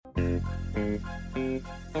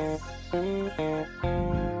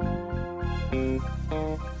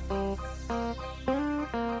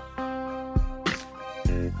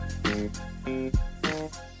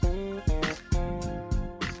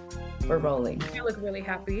We're rolling. You look really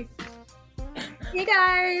happy. Hey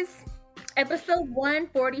guys, episode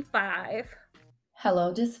 145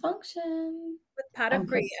 Hello, Dysfunction. with Pot of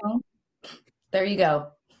Bria. There you go.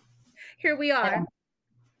 Here we are.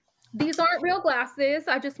 These aren't real glasses.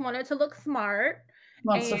 I just wanted to look smart.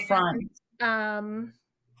 Wants the front.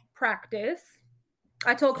 Practice.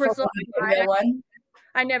 I told Crystal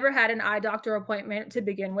I never had an eye doctor appointment to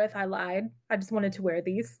begin with. I lied. I just wanted to wear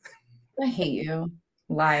these. I hate you,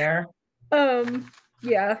 liar.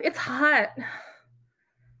 Yeah, it's hot.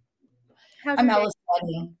 I'm hella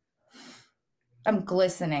sweaty. I'm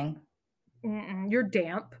glistening. You're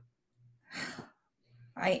damp.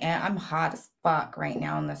 I am. I'm hot as fuck right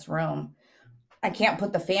now in this room. I can't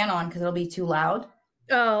put the fan on because it'll be too loud.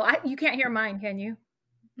 Oh, you can't hear mine, can you?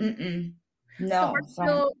 No.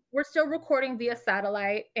 So we're still recording via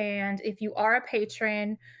satellite, and if you are a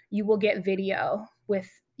patron, you will get video with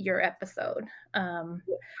your episode.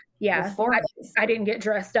 Yeah, I didn't get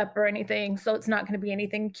dressed up or anything, so it's not going to be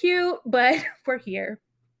anything cute, but we're here.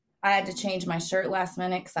 I had to change my shirt last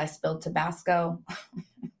minute because I spilled Tabasco.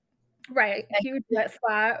 Right, huge wet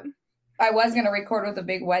spot. I was going to record with a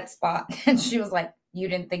big wet spot, and she was like, you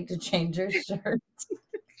didn't think to change your shirt?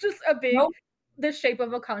 Just a big, the shape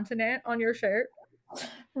of a continent on your shirt.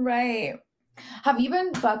 Right. Have you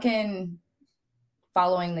been fucking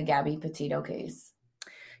following the Gabby Petito case?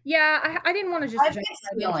 Yeah, I didn't want to just...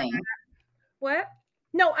 What?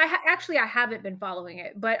 No, I haven't been following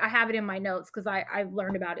it, but I have it in my notes because I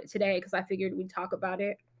learned about it today because I figured we'd talk about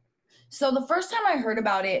it. So the first time I heard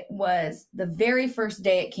about it was the very first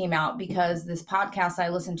day it came out because this podcast I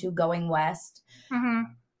listened to, Going West,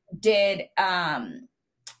 did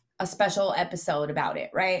a special episode about it,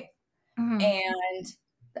 right? And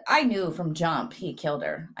I knew from jump he killed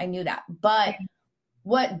her. I knew that. But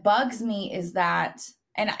what bugs me is that,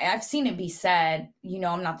 and I've seen it be said,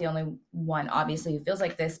 I'm not the only one, obviously, who feels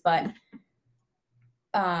like this, but,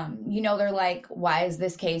 they're like, why is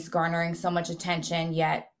this case garnering so much attention,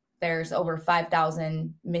 yet there's over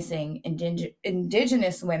 5,000 missing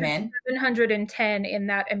indigenous women. 710 in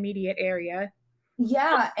that immediate area.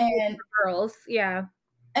 Yeah, and girls, yeah.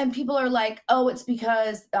 And people are like, oh, it's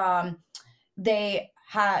because they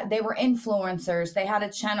were influencers, they had a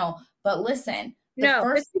channel. But listen,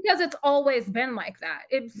 it's because it's always been like that.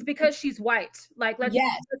 It's because she's white. Like, let's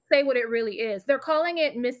say what it really is. They're calling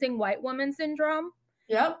it missing white woman syndrome.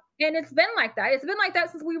 Yep. And it's been like that. It's been like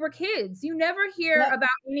that since we were kids. You never hear about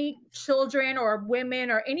any children or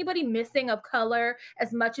women or anybody missing of color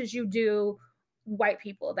as much as you do white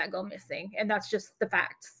people that go missing. And that's just the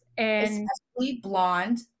facts. And especially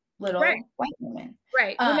blonde little white women.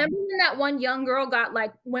 Right. Remember when that one young girl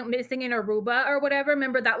went missing in Aruba or whatever?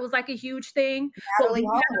 Remember that was like a huge thing? Natalie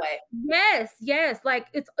Holloway. Yes. Like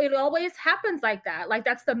it always happens like that. Like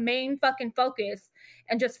that's the main fucking focus,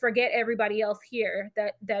 and just forget everybody else here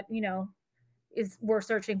that we're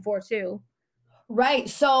searching for too. Right.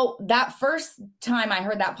 So that first time I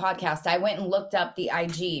heard that podcast, I went and looked up the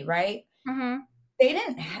IG, right?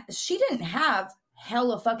 She didn't have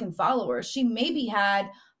hella fucking followers. She maybe had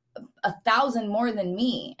 1,000 more than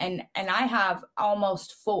me, and I have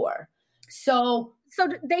almost 4. So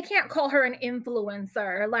they can't call her an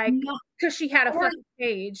influencer, like, because she had a fucking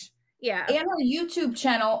page. Yeah. And her YouTube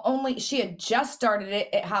channel, she had just started it.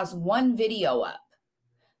 It has 1 video up.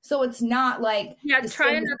 So it's not like... Yeah,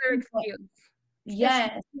 try another excuse.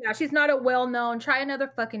 Yes. Yeah, she's not a well-known. Try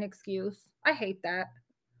another fucking excuse. I hate that.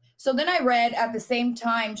 So then I read at the same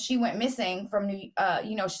time she went missing from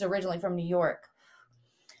she's originally from New York.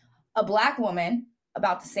 A Black woman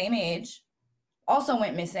about the same age also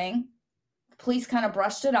went missing. Police kind of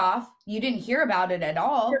brushed it off. You didn't hear about it at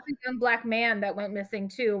all. There's a young Black man that went missing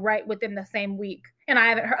too, right within the same week. And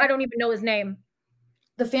I don't even know his name.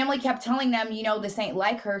 The family kept telling them, this ain't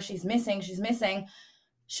like her. She's missing.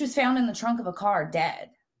 She was found in the trunk of a car,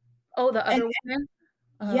 dead. Oh, the other woman?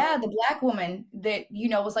 Yeah, the Black woman that,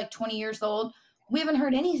 was like 20 years old. We haven't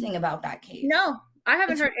heard anything about that case. No, I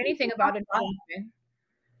haven't heard anything about it.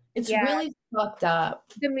 It's really fucked up.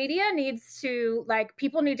 The media needs to,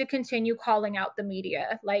 people need to continue calling out the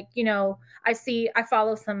media. I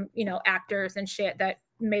follow some, actors and shit that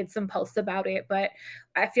made some posts about it, but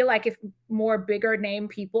I feel like if more bigger name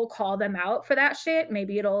people call them out for that shit,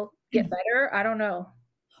 maybe it'll get better. I don't know.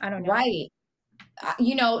 Right.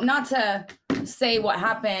 Not to say what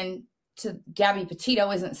happened to Gabby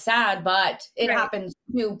Petito isn't sad, but it happens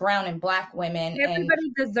to brown and black women.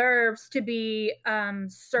 Everybody deserves to be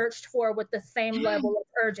searched for with the same level of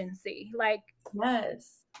urgency. Like,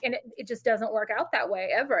 yes. And it just doesn't work out that way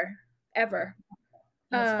ever. It's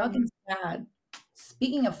fucking sad.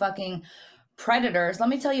 Speaking of fucking predators, let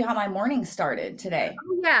me tell you how my morning started today.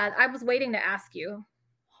 Oh, yeah. I was waiting to ask you.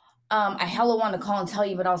 I hella wanted to call and tell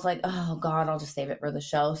you, but I was like, oh God, I'll just save it for the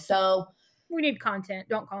show. So we need content.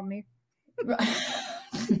 Don't call me.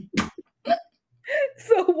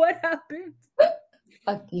 So what happened?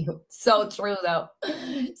 Fuck you. So true though.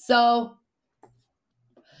 So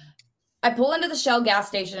I pull into the Shell gas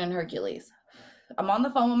station in Hercules. I'm on the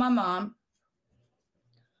phone with my mom.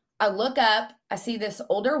 I look up, I see this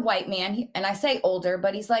older white man, and I say older,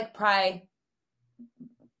 but he's like probably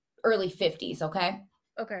early 50s, okay?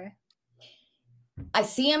 Okay. I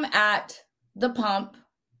see him at the pump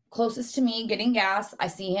closest to me getting gas. I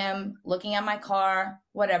see him looking at my car,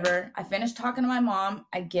 whatever. I finish talking to my mom.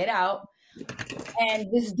 I get out,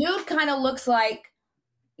 and this dude kind of looks like,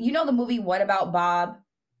 you know the movie What About Bob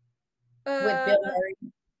with Bill Murray? Do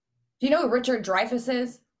you know who Richard Dreyfuss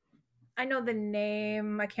is? I know the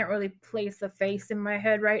name. I can't really place a face in my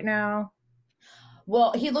head right now.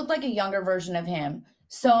 Well, he looked like a younger version of him.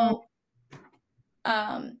 So,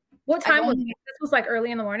 what time was it? This was like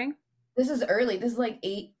early in the morning? This is early. This is like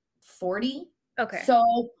 8:40. Okay. So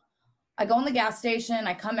I go in the gas station.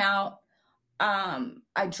 I come out.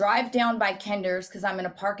 I drive down by Kender's because I'm going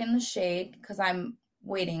to park in the shade because I'm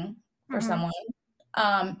waiting for someone.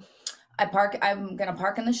 I'm going to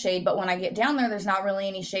park in the shade, but when I get down there, there's not really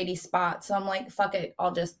any shady spots. So I'm like, fuck it.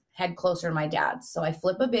 I'll just head closer to my dad's. So I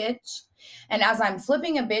flip a bitch. And as I'm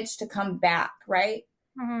flipping a bitch to come back, right?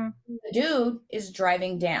 The dude is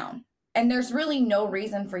driving down. And there's really no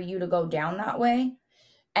reason for you to go down that way.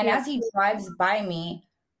 And as he drives by me,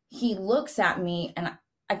 he looks at me, and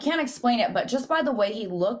I can't explain it, but just by the way he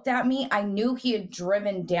looked at me, I knew he had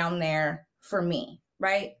driven down there for me.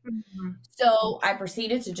 Right? So I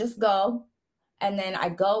proceeded to just go, and then I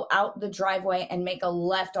go out the driveway and make a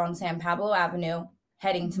left on San Pablo Avenue,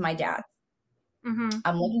 heading to my dad's.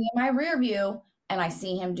 I'm looking at my rear view, and I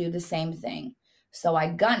see him do the same thing. So I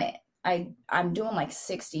gun it. I'm doing like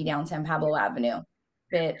 60 down San Pablo Avenue,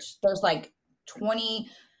 bitch. There's like 20,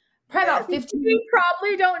 probably about 15. You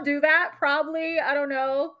probably don't do that. Probably. I don't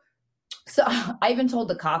know. So I even told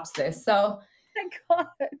the cops this. So thank God.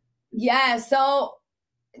 Yeah. So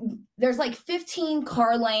there's like 15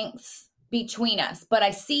 car lengths between us, but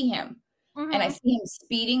I see him and I see him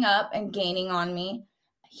speeding up and gaining on me.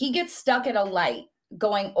 He gets stuck at a light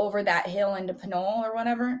going over that hill into Pinole or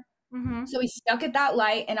whatever. So he's stuck at that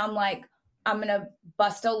light, and I'm like, I'm going to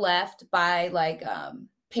bust a left by like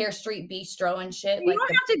Pear Street Bistro and shit. You don't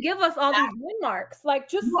have to give us all these landmarks. Like,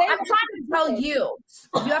 just say. I'm trying to tell you.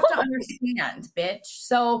 You have to understand, bitch.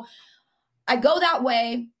 So I go that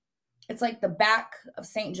way. It's like the back of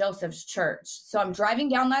St. Joseph's Church. So I'm driving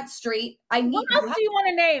down that street. What else do you want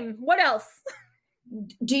to name? What else?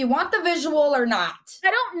 Do you want the visual or not?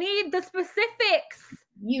 I don't need the specifics.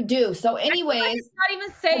 You do. So anyways, it's not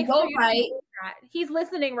even safe. Go right. He's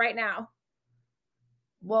listening right now.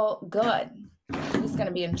 Well, good. He's going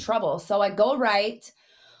to be in trouble. So I go right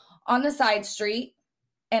on the side street,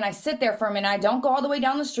 and I sit there for a minute. I don't go all the way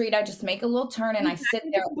down the street. I just make a little turn, and I sit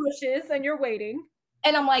there. Bushes, and you're waiting.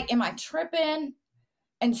 And I'm like, am I tripping?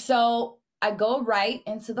 And so I go right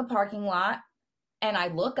into the parking lot, and I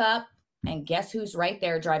look up, and guess who's right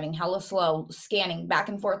there driving hella slow, scanning back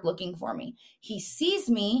and forth, looking for me. He sees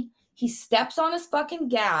me. He steps on his fucking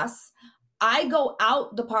gas. I go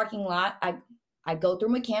out the parking lot. I go through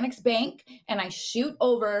Mechanics Bank, and I shoot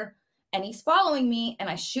over, and he's following me, and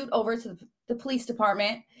I shoot over to the police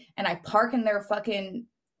department, and I park in their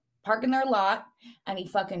lot, and he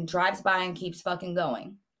fucking drives by and keeps fucking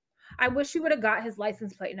going. I wish you would have got his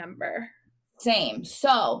license plate number. Same.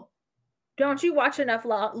 So don't you watch enough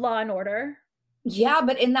Law and Order? Yeah,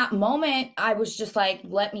 but in that moment, I was just like,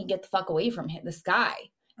 let me get the fuck away from this guy.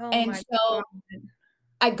 And so God.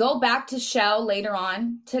 I go back to Shell later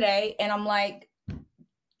on today, and I'm like,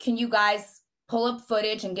 can you guys pull up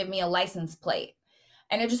footage and give me a license plate?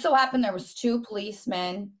 And it just so happened there was 2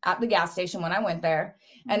 policemen at the gas station when I went there.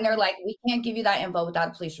 And they're like, we can't give you that info without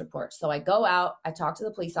a police report. So I go out, I talk to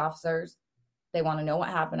the police officers. They want to know what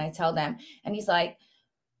happened. I tell them. And he's like,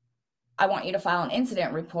 I want you to file an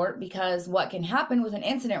incident report, because what can happen with an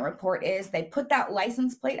incident report is they put that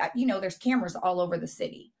license plate, there's cameras all over the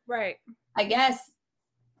city. Right. I guess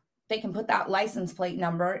they can put that license plate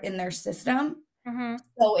number in their system.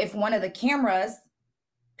 So if one of the cameras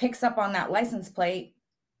picks up on that license plate,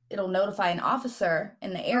 it'll notify an officer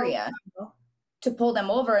in the area to pull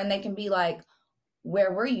them over, and they can be like,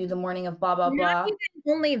 where were you the morning of blah, blah, blah? Not even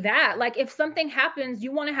only that, like if something happens,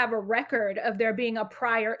 you want to have a record of there being a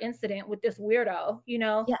prior incident with this weirdo, you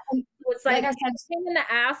know? Yeah. So it's like I said, pain in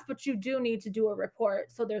the ass, but you do need to do a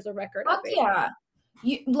report. So there's a record of it. Yeah.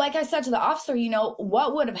 Like I said to the officer, you know,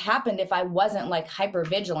 what would have happened if I wasn't like hyper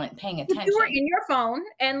vigilant paying attention? If you were in your phone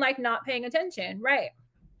and like not paying attention, right?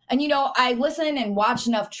 And, you know, I listen and watch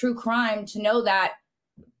enough true crime to know that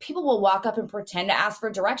people will walk up and pretend to ask for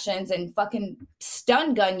directions and fucking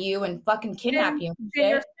stun gun you and fucking kidnap you. Then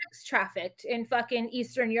you're sex trafficked in fucking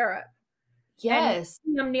Eastern Europe. Yes.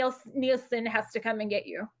 And Nielsen has to come and get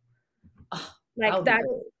you. Like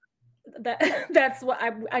that's what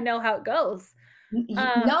I know how it goes.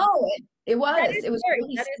 No, it was. It was scary.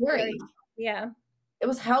 really scary. Yeah. It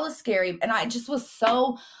was hella scary. And I just was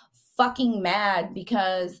so fucking mad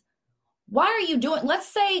because why are you doing, let's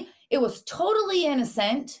say it was totally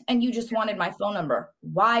innocent and you just wanted my phone number.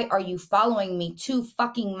 Why are you following me 2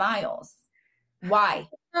 fucking miles? Why?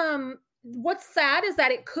 What's sad is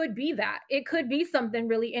that it could be that. It could be something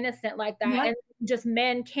really innocent like that. Yeah. And just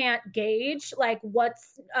men can't gauge like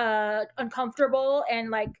what's uncomfortable and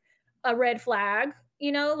like a red flag,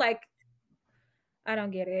 you know, like I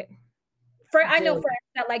don't get it. I know friends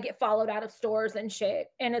that like get followed out of stores and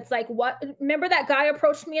shit. And it's like, what? Remember that guy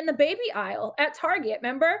approached me in the baby aisle at Target,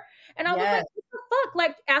 remember? And I was like, what the fuck?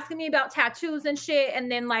 Like asking me about tattoos and shit.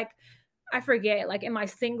 And then like, I forget, like, am I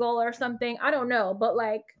single or something? I don't know. But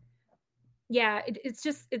like, yeah,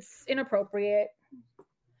 it's inappropriate.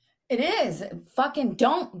 It is. Fucking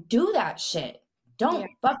don't do that shit. Don't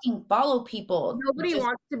fucking follow people. Nobody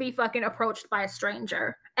wants to be fucking approached by a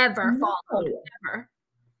stranger ever. Followed ever.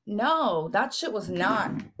 No, that shit was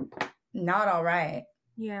not all right.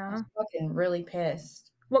 Yeah. I was fucking really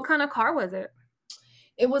pissed. What kind of car was it?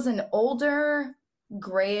 It was an older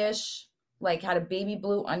grayish, like had a baby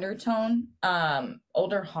blue undertone,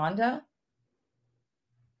 older Honda.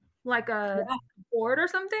 Like a Ford or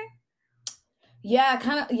something? Yeah,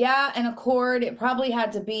 kind of. Yeah, an Accord. It probably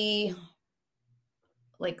had to be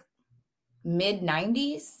like mid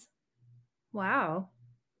 90s. Wow.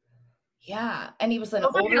 Yeah, and he was an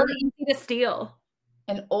older. Really easy to steal.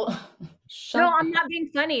 An old. No, I'm not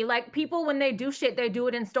being funny. Like people, when they do shit, they do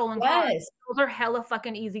it in stolen cars. Those are hella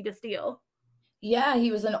fucking easy to steal. Yeah,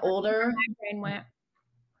 he was an older. My brain went.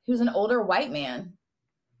 He was an older white man.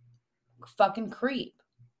 Fucking creep.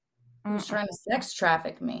 He was trying to sex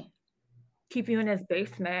traffic me. Keep you in his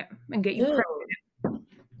basement and get you pregnant.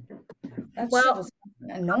 That shit was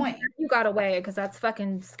annoying. You got away because that's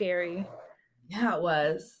fucking scary. Yeah, it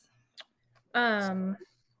was.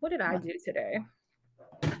 What did I do today?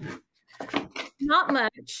 Not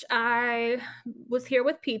much. I was here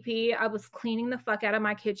with PP. I was cleaning the fuck out of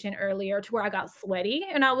my kitchen earlier to where I got sweaty.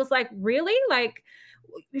 And I was like, really? Like,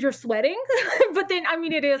 you're sweating? But then, I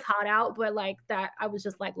mean, it is hot out, but like that, I was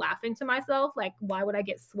just like laughing to myself. Like, why would I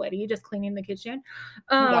get sweaty just cleaning the kitchen?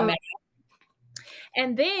 And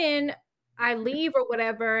then I leave or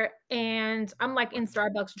whatever, and I'm like in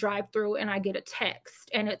Starbucks drive-through, and I get a text,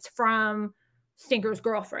 and it's from Stinker's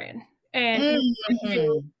girlfriend. And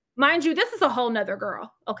mind you, this is a whole nother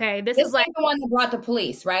girl. Okay. This is like the one that brought the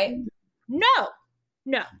police, right?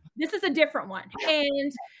 No, this is a different one.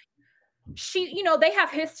 And she, you know, they have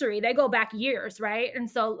history. They go back years, right? And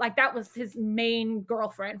so like that was his main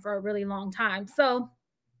girlfriend for a really long time. So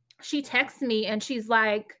she texts me and she's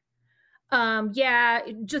like,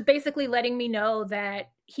 just basically letting me know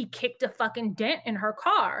that he kicked a fucking dent in her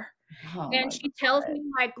car. And she tells me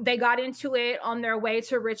like they got into it on their way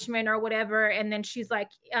to Richmond or whatever. And then she's like,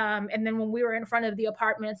 and then when we were in front of the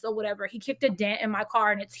apartments or whatever, he kicked a dent in my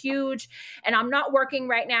car and it's huge. And I'm not working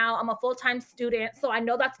right now. I'm a full-time student. So I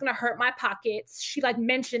know that's going to hurt my pockets. She like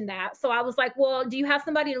mentioned that. So I was like, well, do you have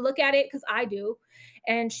somebody to look at it? Because I do.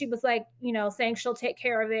 And she was like, you know, saying she'll take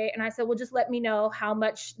care of it. And I said, well, just let me know how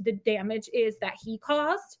much the damage is that he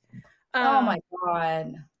caused. Oh my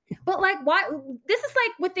God. But like, why? This is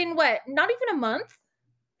like within what? Not even a month,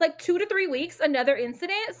 like 2 to 3 weeks, another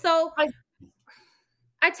incident. So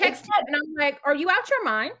I text him and I'm like, "Are you out your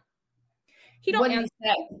mind?" He don't answer.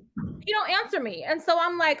 He don't answer me, and so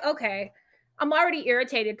I'm like, "Okay." I'm already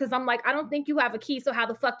irritated because I'm like, "I don't think you have a key. So how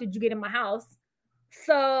the fuck did you get in my house?"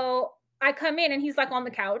 So I come in and he's like on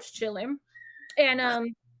the couch chilling,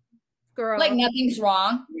 and girl, like nothing's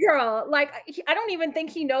wrong. Girl, like I don't even think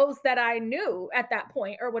he knows that I knew at that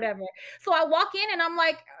point or whatever. So I walk in and I'm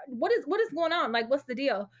like, what is going on? Like, what's the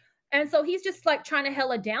deal? And so he's just like trying to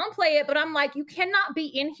hella downplay it, but I'm like, you cannot be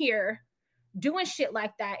in here doing shit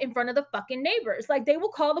like that in front of the fucking neighbors. Like they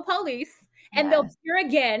will call the police and they'll hear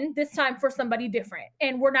again, this time for somebody different.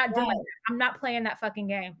 And we're not doing that. I'm not playing that fucking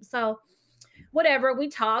game. So whatever, we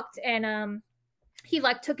talked, and he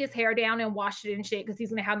like took his hair down and washed it and shit because he's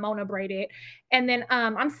gonna have Mona braid it. And then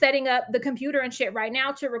I'm setting up the computer and shit right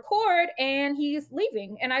now to record, and he's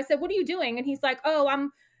leaving. And I said, what are you doing? And he's like, oh,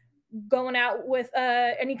 I'm going out with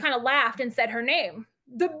and he kind of laughed and said her name.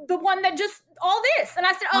 The one that just all this. And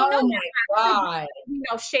I said, oh no, my God.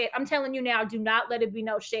 No shit. I'm telling you now, do not let it be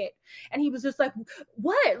no shit. And he was just like,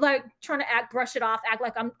 what? Like trying to brush it off, act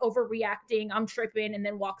like I'm overreacting, I'm tripping, and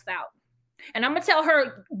then walks out. And I'm gonna tell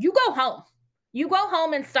her, you go home. You go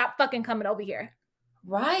home and stop fucking coming over here.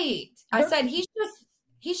 Right. I said he's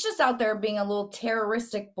just out there being a little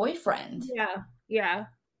terroristic boyfriend. Yeah. Yeah.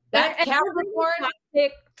 That Capricorn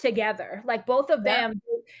stick together. Like both of them,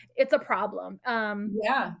 it's a problem.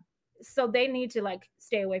 Yeah. So they need to like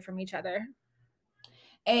stay away from each other.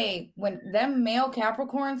 Hey, when them male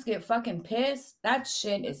Capricorns get fucking pissed, that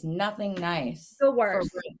shit is nothing nice. The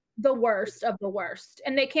worst. The worst of the worst.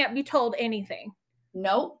 And they can't be told anything.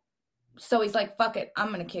 Nope. So he's like, fuck it, I'm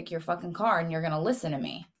going to kick your fucking car and you're going to listen to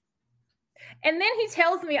me. And then he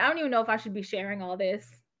tells me, I don't even know if I should be sharing all this.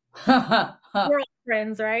 We're all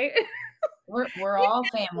friends, right? We're all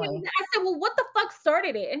family. I said, well, what the fuck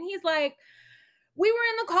started it? And he's like, we were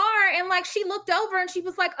in the car and like she looked over and she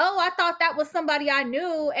was like, oh, I thought that was somebody I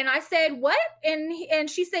knew. And I said, what? And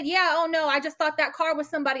she said, yeah, oh no, I just thought that car was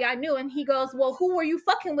somebody I knew. And he goes, well, who were you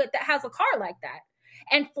fucking with that has a car like that?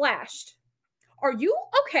 And flashed. Are you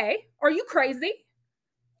okay? Are you crazy?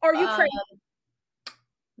 Are you crazy?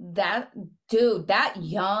 That dude, that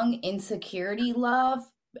young insecurity love,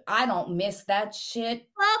 I don't miss that shit.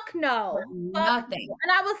 Fuck no. Nothing.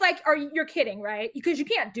 And I was like, you're kidding, right? Because you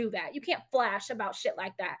can't do that. You can't flash about shit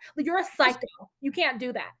like that. Like you're a psycho. You can't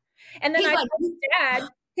do that. And then I told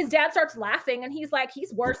his dad starts laughing and he's like,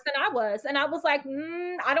 he's worse than I was. And I was like,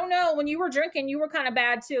 I don't know. When you were drinking, you were kind of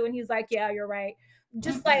bad too. And he's like, yeah, you're right.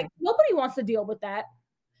 Just like nobody wants to deal with that.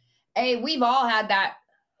 Hey, we've all had that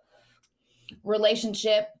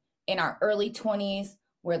relationship in our early 20s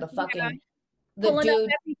where the fucking pulling up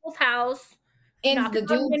at people's house, knocking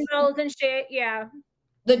on windows and shit. Yeah.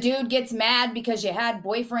 The dude gets mad because you had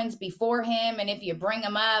boyfriends before him, and if you bring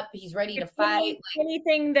him up, he's ready to fight.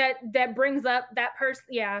 Anything that brings up that person.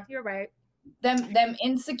 Yeah, you're right. Them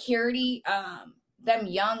insecurity, them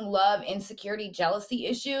young love, insecurity, jealousy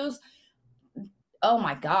issues. Oh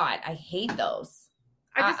my God, I hate those.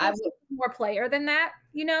 I just want more player than that,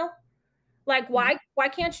 you know? Like why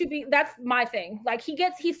can't you be? That's my thing. Like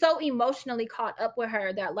he's so emotionally caught up with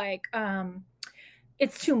her that like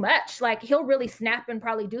it's too much. Like he'll really snap and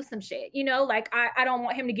probably do some shit, you know? Like I don't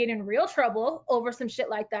want him to get in real trouble over some shit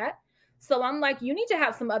like that. So I'm like, you need to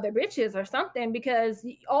have some other bitches or something because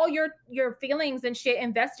all your feelings and shit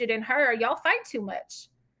invested in her, y'all fight too much.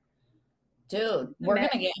 Dude, we're gonna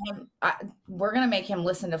get him. We're gonna make him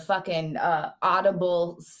listen to fucking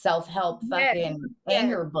Audible self-help fucking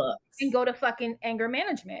anger books and go to fucking anger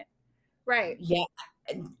management, right? Yeah,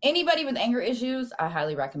 anybody with anger issues, I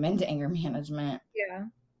highly recommend anger management. Yeah,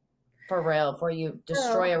 for real, before you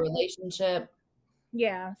destroy a relationship.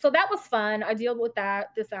 Yeah, so that was fun. I dealt with that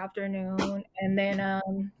this afternoon, and then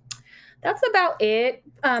that's about it.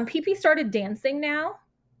 PP started dancing now.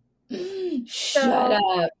 Shut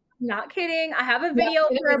up. Not kidding. I have a video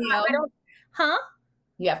for her.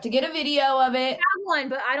 You have to get a video of it. I have one,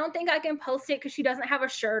 but I don't think I can post it because she doesn't have a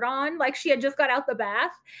shirt on. Like she had just got out the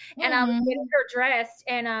bath and I was getting her dressed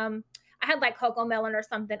and I had like Coco Melon or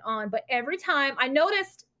something on. But every time I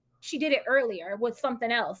noticed she did it earlier with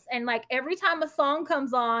something else. And like every time a song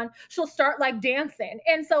comes on, she'll start like dancing.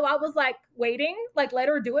 And so I was like waiting, like let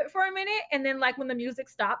her do it for a minute. And then like when the music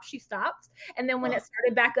stopped, she stopped. And then when it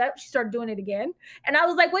started back up, she started doing it again. And I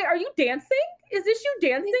was like, wait, are you dancing? Is this you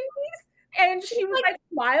dancing, please? And she was like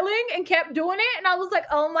smiling and kept doing it. And I was like,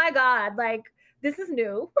 oh my God, like this is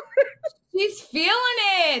new. She's feeling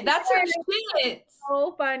it. That's her shit.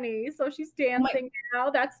 So funny. So she's dancing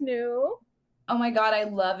now. That's new. Oh my God, I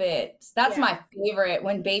love it. That's my favorite.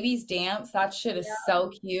 When babies dance, that shit is so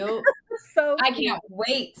cute. So I can't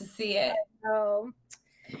wait to see it. And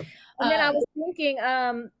then I was thinking,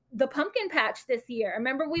 the pumpkin patch this year.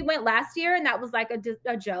 Remember we went last year and that was like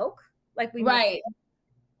a joke? Like we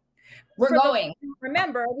We're going.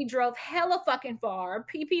 Remember, we drove hella fucking far.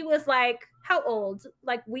 PP was like, how old?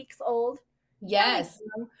 Like weeks old? Yes.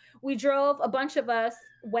 We drove a bunch of us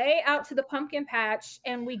way out to the pumpkin patch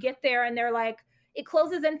and we get there and they're like, it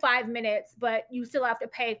closes in 5 minutes, but you still have to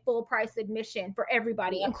pay full price admission for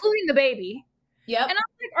everybody, including the baby. Yep. And I'm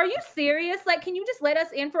like, are you serious? Like, can you just let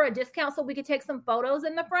us in for a discount so we could take some photos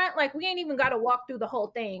in the front? Like, we ain't even got to walk through the whole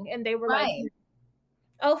thing. And they were like,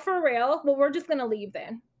 oh, for real? Well, we're just going to leave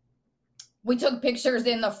then. We took pictures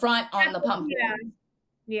in the front on the pumpkin.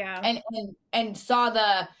 Yeah. And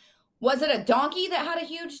saw was it a donkey that had a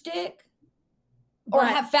huge dick? Or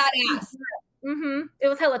have fat ass? Mm-hmm. It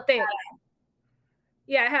was hella thick.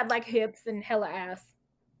 Yeah, it had like hips and hella ass.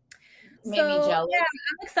 Made me jealous. Yeah,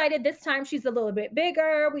 I'm excited. This time she's a little bit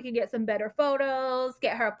bigger. We can get some better photos,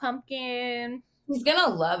 get her a pumpkin. She's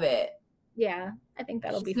gonna love it. Yeah, I think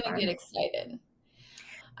that'll be fun. She's gonna get excited.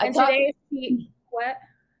 And today what?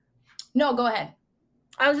 No, go ahead.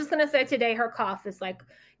 I was just gonna say today her cough is like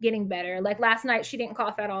getting better. Like last night she didn't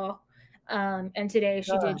cough at all. And today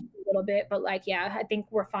she did a little bit, but like, yeah, I think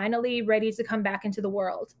we're finally ready to come back into the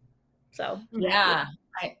world. So yeah,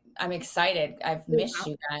 I'm excited. I've missed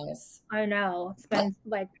you guys. I know. It's been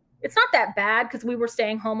like, it's not that bad because we were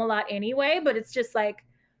staying home a lot anyway, but it's just like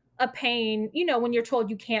a pain, you know, when you're told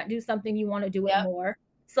you can't do something, you want to do it more.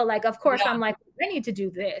 So like, of course I'm like, I need to do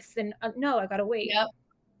this. And no, I got to wait. Yep.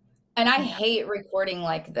 And I hate recording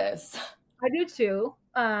like this. I do too.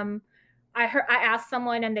 I asked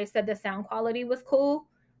someone and they said the sound quality was cool.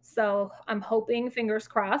 So I'm hoping, fingers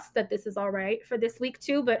crossed, that this is all right for this week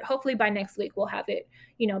too. But hopefully by next week we'll have it,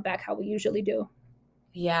 you know, back how we usually do.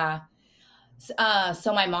 Yeah.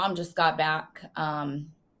 So my mom just got back from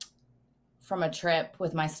a trip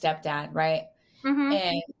with my stepdad, right? Mm-hmm.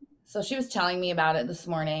 And so she was telling me about it this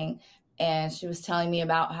morning. And she was telling me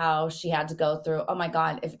about how she had to go through. Oh my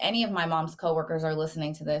God, if any of my mom's coworkers are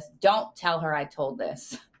listening to this, don't tell her I told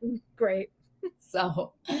this. Great.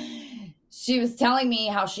 So she was telling me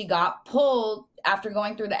how she got pulled after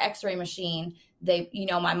going through the x-ray machine. They, you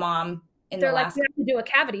know, my mom They're like, you have to do a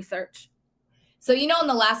cavity search. So, you know, in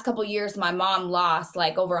the last couple of years, my mom lost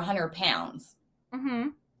like over 100 pounds. Mm-hmm.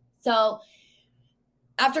 So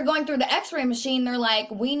after going through the x-ray machine, they're like,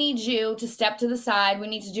 we need you to step to the side. We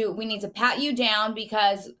need to pat you down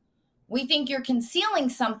because we think you're concealing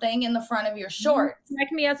something in the front of your shorts.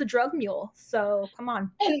 Like me as a drug mule. So come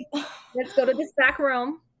on. Let's go to this back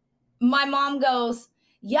room. My mom goes,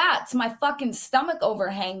 yeah, it's my fucking stomach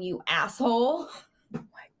overhang, you asshole. Oh my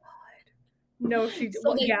God. No, she did.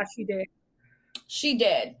 Well, yeah, she did. She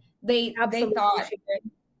did. They thought she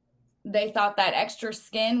did. They thought that extra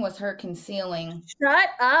skin was her concealing. Shut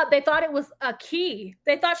up. They thought it was a key.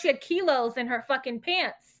 They thought she had kilos in her fucking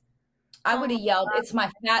pants. I would have yelled, it's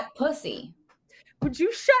my fat pussy. Would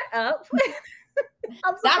you shut up?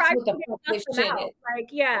 I'm surprised. That's what the fuck this shit is. Like,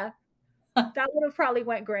 yeah. That would have probably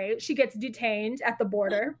went great. She gets detained at the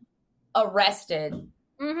border. Arrested.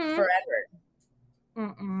 Forever.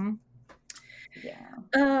 Mm-mm.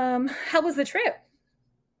 Yeah. How was the trip?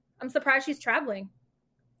 I'm surprised she's traveling.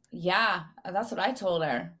 Yeah, that's what I told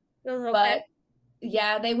her. It was okay. But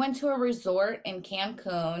yeah, they went to a resort in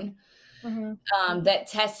Cancun that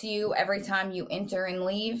tests you every time you enter and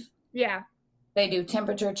leave. Yeah. They do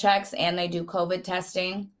temperature checks and they do COVID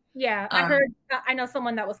testing. Yeah, I know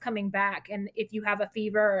someone that was coming back, and if you have a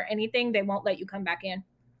fever or anything, they won't let you come back in.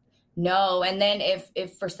 No, and then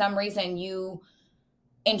if for some reason you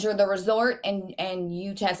enter the resort and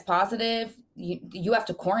you test positive, you have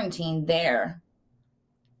to quarantine there.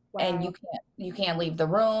 Wow. And you can't leave the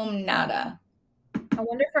room, nada. I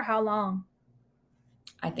wonder for how long.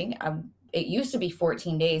 I think it used to be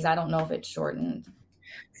 14 days. I don't know if it's shortened.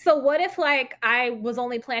 So what if like I was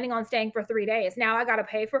only planning on staying for 3 days? Now I got to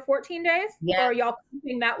pay for 14 days? Yeah. Or are y'all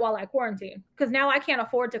keeping that while I quarantine? Because now I can't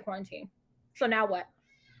afford to quarantine. So now what?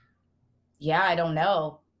 Yeah, I don't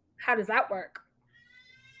know. How does that work?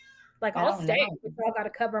 Like I'll stay, but y'all got to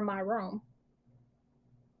cover my room.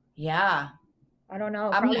 Yeah. I don't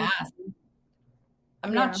know. I'm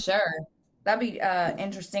not sure. That'd be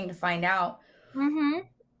interesting to find out. Mm-hmm.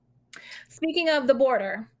 Speaking of the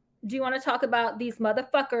border, do you want to talk about these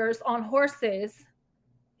motherfuckers on horses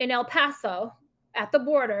in El Paso at the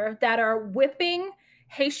border that are whipping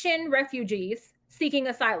Haitian refugees seeking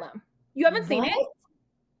asylum? You haven't seen it?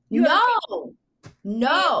 No.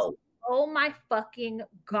 Oh my fucking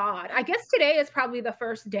God. I guess today is probably the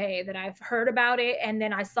first day that I've heard about it. And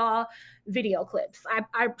then I saw video clips.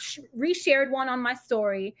 I reshared one on my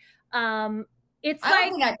story. It's I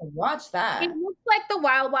don't think I can watch that. It looks like the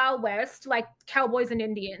Wild Wild West, like cowboys and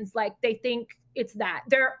Indians. Like they think it's that.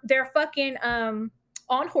 They're fucking on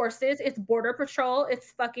horses. It's border patrol.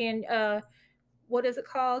 It's fucking what is it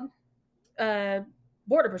called?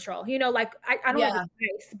 Border patrol. You know, like I don't know if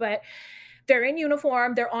it's nice, but they're in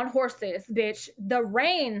uniform. They're on horses, bitch. The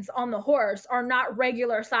reins on the horse are not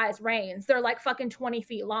regular size reins. They're like fucking 20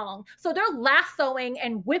 feet long. So they're lassoing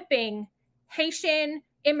and whipping Haitian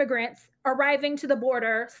immigrants arriving to the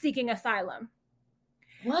border seeking asylum.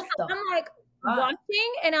 What so I'm like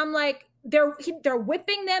watching, and I'm like, they're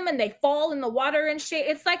whipping them and they fall in the water and shit.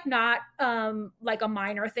 It's like not like a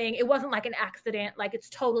minor thing. It wasn't like an accident. Like it's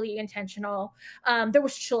totally intentional. There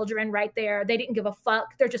was children right there. They didn't give a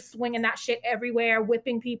fuck. They're just swinging that shit everywhere,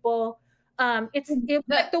 whipping people. It's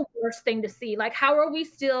like the worst thing to see. Like, how are we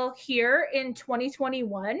still here in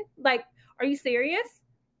 2021? Like, are you serious?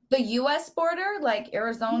 The U.S. border, like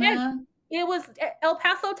Arizona? Yes, it was El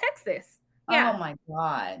Paso, Texas. Yeah. Oh my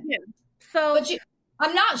God. Yeah. So, but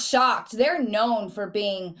I'm not shocked. They're known for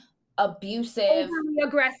being abusive, overly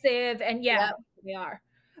aggressive, and they are.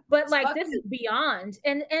 But it's like fucking... this is beyond.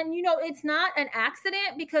 And you know, it's not an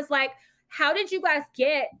accident, because like, how did you guys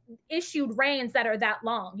get issued reins that are that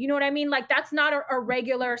long? You know what I mean? Like, that's not a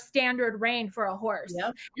regular standard rein for a horse.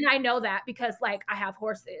 Yep. And I know that because like I have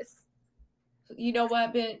horses. You know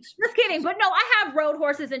what, bitch? Just kidding. But no, I have rode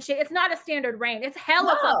horses and shit. It's not a standard rein. It's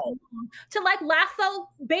hella fucking long to like lasso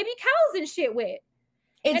baby cows and shit with.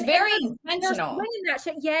 It's very intentional. That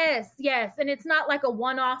shit. Yes. And it's not like a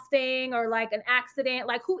one-off thing or like an accident.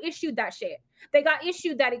 Like, who issued that shit? They got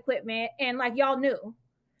issued that equipment, and like y'all knew.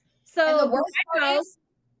 So and the worst part is,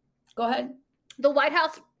 go ahead. The White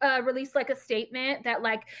House released like a statement that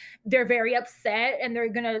like they're very upset and they're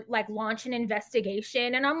gonna like launch an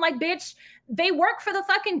investigation. And I'm like, bitch, they work for the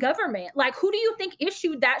fucking government. Like, who do you think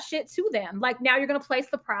issued that shit to them? Like, now you're gonna play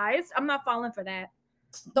surprise? I'm not falling for that.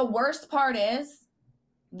 The worst part is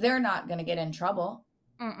they're not gonna get in trouble.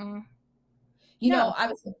 You know,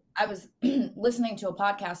 I was listening to a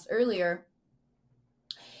podcast earlier,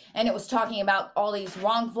 and it was talking about all these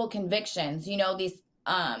wrongful convictions. You know, these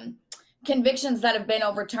convictions that have been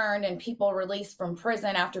overturned and people released from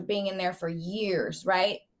prison after being in there for years,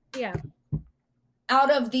 right? Yeah.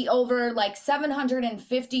 Out of the over like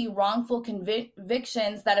 750 wrongful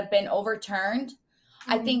convictions that have been overturned,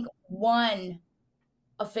 I think one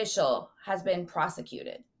official has been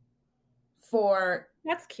prosecuted for,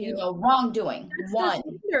 that's cute, you know, wrongdoing. That's one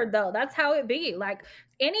standard, though. That's how it be. Like,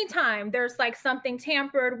 anytime there's like something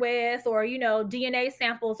tampered with, or you know, DNA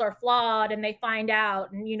samples are flawed and they find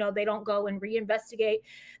out, and you know, they don't go and reinvestigate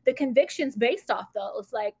the convictions based off those.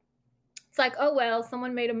 Like, it's like, oh well,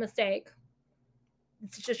 someone made a mistake.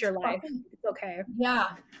 It's just your life. It's okay. Yeah,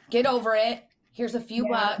 get over it. Here's a few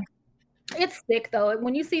bucks. It's sick though.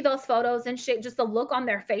 When you see those photos and shit, just the look on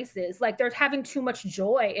their faces, like they're having too much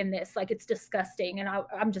joy in this. Like, it's disgusting. And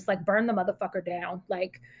I'm just like, burn the motherfucker down.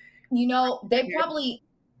 Like, you know, they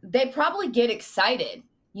probably get excited.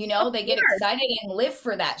 You know, they get excited and live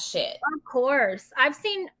for that shit. Of course. I've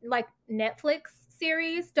seen like Netflix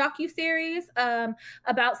docu-series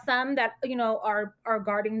about some that, you know, are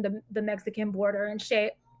guarding the Mexican border and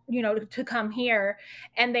shit, you know, to come here,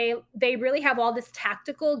 and they really have all this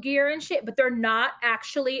tactical gear and shit, but they're not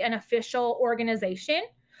actually an official organization.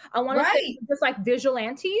 I want to say just like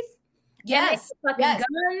vigilantes. Yes.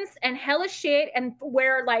 Guns and hella shit, and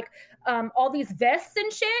wear like all these vests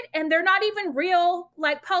and shit, and they're not even real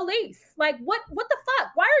like police. Like, what the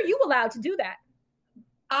fuck? Why are you allowed to do that?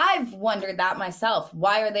 I've wondered that myself.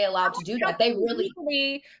 Why are they allowed to do that? They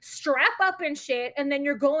really strap up and shit, and then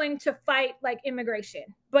you're going to fight like immigration,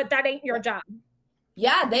 but that ain't your job.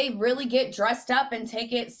 Yeah, they really get dressed up and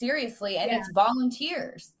take it seriously, and it's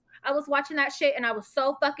volunteers. I was watching that shit and I was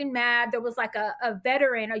so fucking mad. There was like a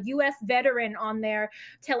veteran, a U.S. veteran on there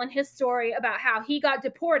telling his story about how he got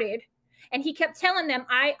deported. And he kept telling them,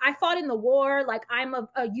 I fought in the war. Like, I'm a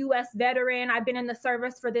U.S. veteran. I've been in the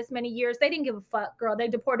service for this many years. They didn't give a fuck, girl. They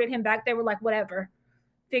deported him back. They were like, whatever,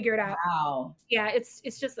 figure it out. Wow. Yeah, it's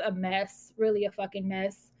just a mess, really a fucking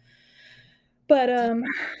mess. But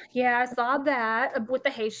yeah, I saw that with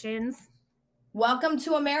the Haitians. Welcome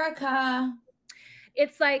to America.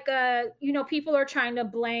 It's like, you know, people are trying to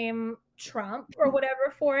blame Trump or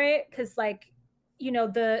whatever for it. Because like, you know,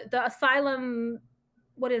 the asylum,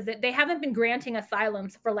 what is it? They haven't been granting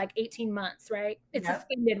asylums for like 18 months, right? It's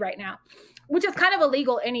suspended right now, which is kind of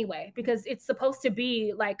illegal anyway, because it's supposed to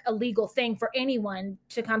be like a legal thing for anyone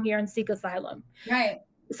to come here and seek asylum. Right.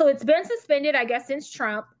 So it's been suspended, I guess, since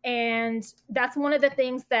Trump. And that's one of the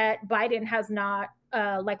things that Biden has not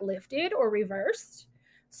like lifted or reversed.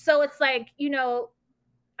 So it's like, you know,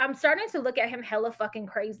 I'm starting to look at him hella fucking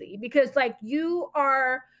crazy, because like you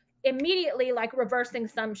are immediately like reversing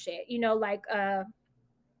some shit, you know, like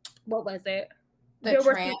what was it?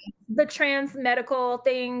 The trans medical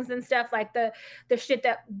things and stuff, like the shit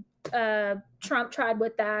that Trump tried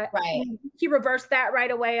with that. Right. He reversed that right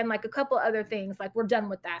away, and like a couple other things, like we're done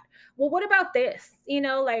with that. Well, what about this? You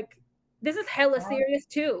know, like this is hella serious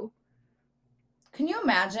too. Can you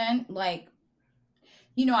imagine like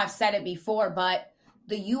I've said it before, but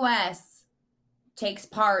the U.S. takes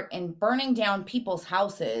part in burning down people's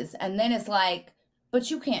houses, and then it's like, but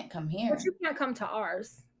you can't come here. But you can't come to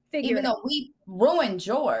ours. Even though we ruined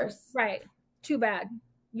yours. Right. Too bad.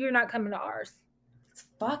 You're not coming to ours. It's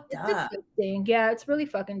fucked up. Disgusting. Yeah, it's really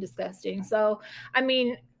fucking disgusting. So, I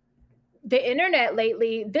mean, the internet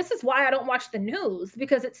lately, this is why I don't watch the news,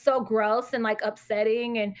 because it's so gross and like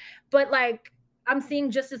upsetting. But like, I'm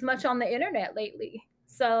seeing just as much on the internet lately.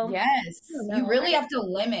 So yes, you really have to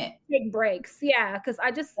limit. Take breaks. Yeah, because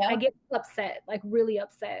I get upset, like really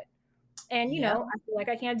upset. And, you know, I feel like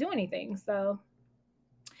I can't do anything. So.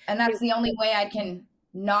 And that's the only way I can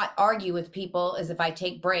not argue with people is if I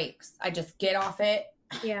take breaks. I just get off it.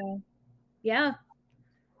 Yeah. Yeah.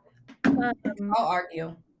 I'll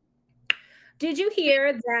argue. Did you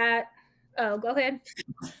hear that? Oh, go ahead.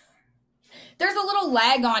 There's a little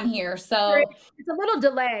lag on here, so. It's a little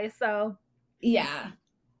delay, so. Yeah.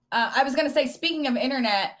 I was going to say, speaking of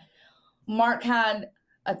internet, Mark had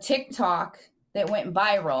a TikTok that went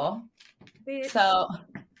viral. Bitch. So,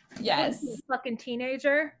 yes. Fucking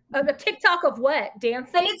teenager. A TikTok of what?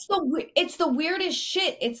 Dancing? And it's the weirdest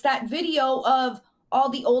shit. It's that video of all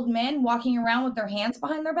the old men walking around with their hands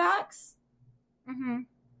behind their backs. Mm-hmm.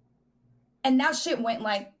 And that shit went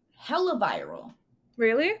like hella viral.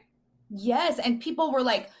 Really? Yes. And people were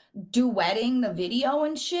like duetting the video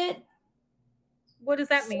and shit. What does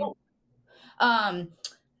that mean?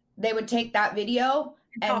 They would take that video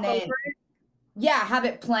and then have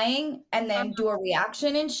it playing and then do a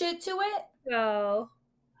reaction and shit to it. Oh,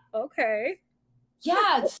 okay.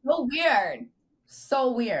 Yeah, it's so weird.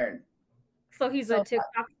 So weird. So he's a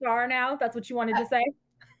TikTok star now? That's what you wanted to say?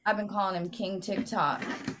 I've been calling him King TikTok.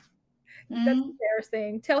 That's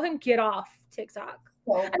embarrassing. Tell him get off TikTok.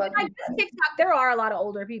 I guess TikTok, there are a lot of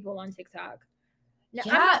older people on TikTok. Now,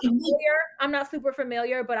 yeah, I'm not super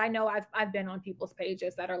familiar, but I know I've been on people's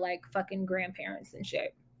pages that are like fucking grandparents and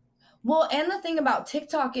shit. Well, and the thing about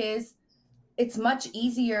TikTok is it's much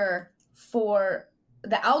easier for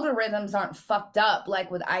the algorithms aren't fucked up like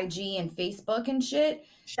with IG and Facebook and shit.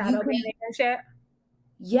 Shadow banning and shit.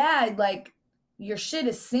 Yeah, like your shit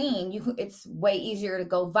is seen. It's way easier to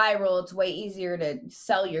go viral. It's way easier to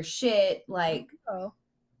sell your shit. Like,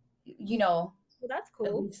 you know. Well, that's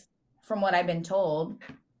cool. From what I've been told.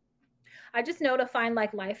 I just know to find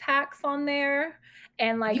like life hacks on there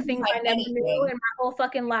and like things I never knew in my whole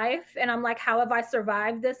fucking life. And I'm like, how have I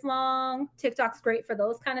survived this long? TikTok's great for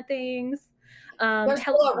those kind of things. There's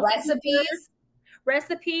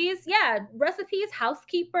recipes. Yeah. Recipes,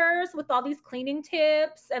 housekeepers with all these cleaning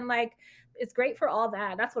tips. And like, it's great for all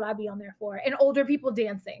that. That's what I'd be on there for. And older people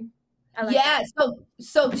dancing. Like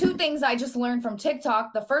so two things I just learned from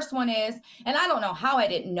TikTok. The first one is, and I don't know how I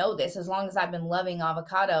didn't know this as long as I've been loving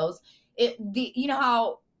avocados. You know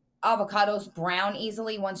how avocados brown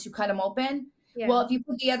easily once you cut them open? Yeah. Well, if you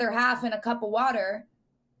put the other half in a cup of water.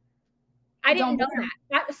 I didn't know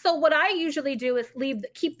that. So what I usually do is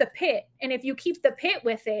keep the pit. And if you keep the pit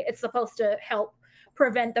with it, it's supposed to help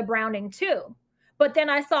prevent the browning too. But then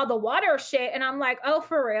I saw the water shit and I'm like, oh,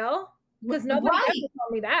 for real? Because nobody ever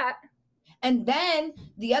told me that. And then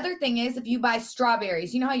the other thing is if you buy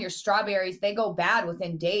strawberries, you know how your strawberries, they go bad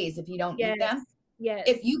within days if you don't eat them? Yes.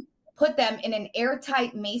 If you put them in an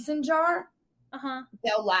airtight mason jar,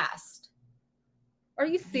 they'll last. Are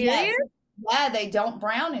you serious? Yes. Yeah, they don't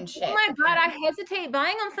brown and shit. Oh my God, I hesitate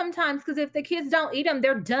buying them sometimes because if the kids don't eat them,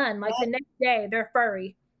 they're done. Like the next day, they're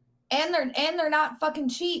furry. And they're not fucking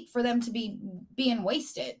cheap for them to be being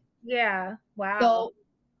wasted. Yeah. Wow. So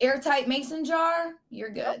airtight mason jar, you're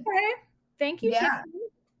good. Okay. Thank you. Yeah.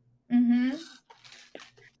 Mm-hmm.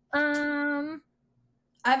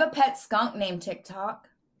 I have a pet skunk named TikTok.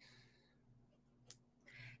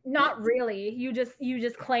 Not really. You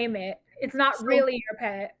just claim it. It's not really your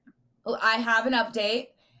pet. I have an update.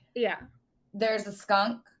 Yeah. There's a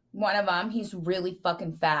skunk, one of them. He's really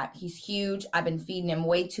fucking fat. He's huge. I've been feeding him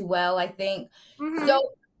way too well, I think. Mm-hmm. So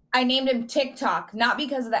I named him TikTok, not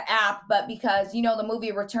because of the app, but because, you know, the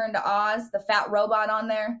movie Return to Oz, the fat robot on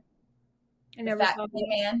there. I never saw it.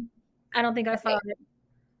 Man. I don't think I saw it.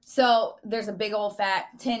 So there's a big old fat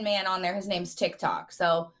tin man on there. His name's TikTok.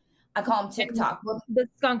 So I call him TikTok. The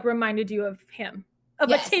skunk reminded you of him, of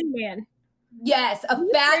a tin man. Yes, a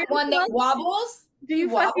fat one that wobbles. Do you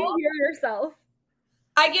fucking hear yourself?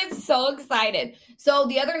 I get so excited. So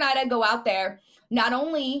the other night I go out there. Not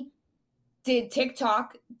only did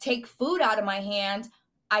TikTok take food out of my hand,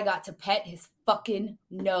 I got to pet his fucking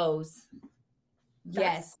nose.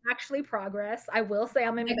 That's actually progress. I will say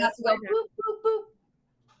I'm impressed by that. Boop, boop, boop.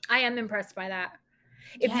 I am impressed by that.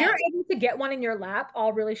 If you're able to get one in your lap,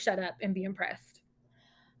 I'll really shut up and be impressed.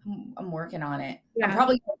 I'm working on it. Yeah. I'm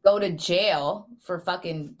probably gonna go to jail for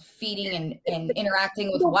fucking feeding and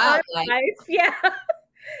interacting with wildlife. Yeah.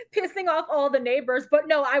 Pissing off all the neighbors. But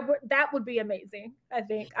no, that would be amazing. I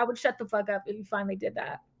think I would shut the fuck up if you finally did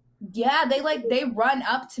that. Yeah, they run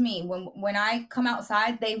up to me when I come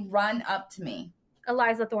outside. They run up to me.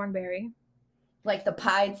 Eliza Thornberry, like the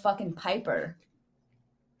Pied fucking Piper.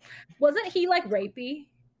 Wasn't he like rapey?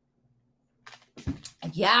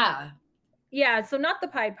 Yeah. So not the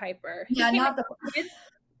Pied Piper. Yeah, not the kids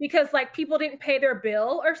because like people didn't pay their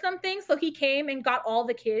bill or something, so he came and got all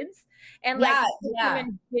the kids and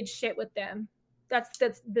and did shit with them. That's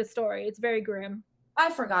the story. It's very grim. I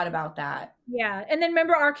forgot about that. Yeah. And then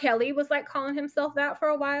remember R. Kelly was like calling himself that for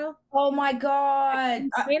a while. Oh my God. In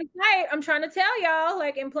plain sight, I'm trying to tell y'all,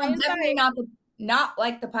 like in plain sight. Definitely not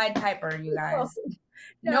like the Pied Piper, you guys.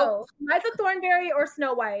 No. Liza Thornberry or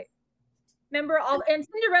Snow White. Remember and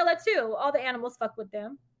Cinderella too. All the animals fuck with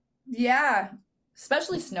them. Yeah.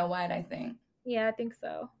 Especially Snow White, I think. Yeah, I think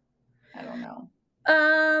so. I don't know.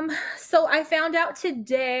 So I found out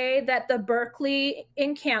today that the Berkeley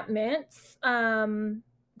encampments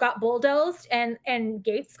got bulldozed and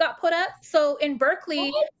gates got put up. So in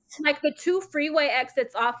Berkeley, like the 2 freeway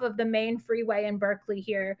exits off of the main freeway in Berkeley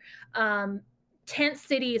here, tent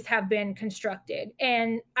cities have been constructed.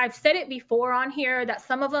 And I've said it before on here that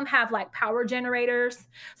some of them have like power generators,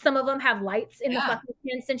 some of them have lights in the fucking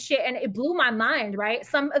tents and shit. And it blew my mind, right?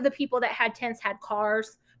 Some of the people that had tents had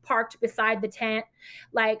cars parked beside the tent.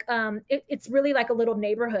 Like it's really like a little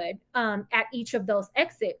neighborhood at each of those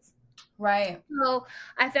exits. Right. So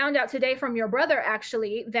I found out today from your brother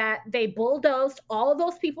actually that they bulldozed all of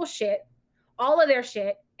those people's shit, all of their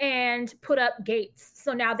shit, and put up gates.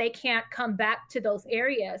 So now they can't come back to those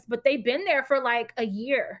areas, but they've been there for like a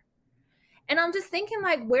year. And I'm just thinking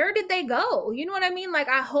like, where did they go? You know what I mean? Like,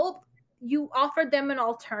 I hope you offered them an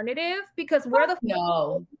alternative because where the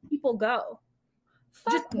fuck people go?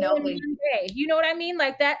 Just no. You know what I mean?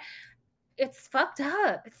 Like that, it's fucked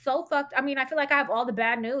up. It's so fucked. I mean, I feel like I have all the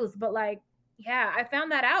bad news, but like, yeah, I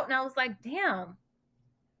found that out and I was like, damn.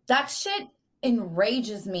 That shit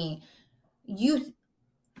enrages me.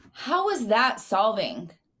 How is that solving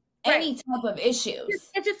any type of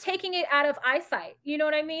issues? It's just taking it out of eyesight. You know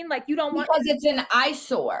what I mean? Like you don't want because it's an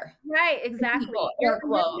eyesore. Right, exactly. You're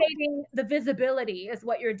eliminating the visibility is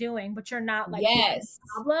what you're doing, but you're not like the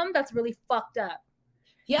problem. That's really fucked up.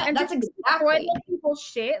 Yeah, and that's exactly people's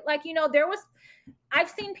shit. Like, you know, I've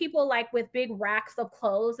seen people like with big racks of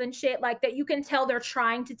clothes and shit like that. You can tell they're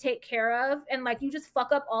trying to take care of, and like you just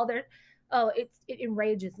fuck up all their. Oh, it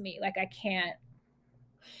enrages me. Like I can't.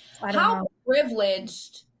 I don't know.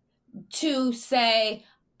 Privileged to say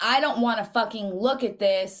I don't want to fucking look at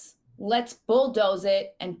this. Let's bulldoze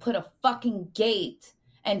it and put a fucking gate.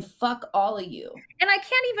 And fuck all of you. And I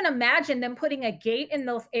can't even imagine them putting a gate in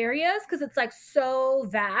those areas because it's like so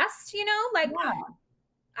vast, you know? Like,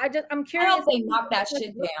 I'm curious. I hope they knock that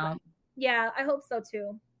shit down. Yeah, I hope so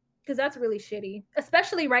too. Because that's really shitty,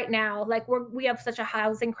 especially right now. Like we have such a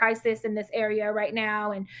housing crisis in this area right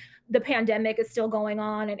now, and the pandemic is still going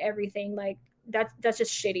on and everything. Like that's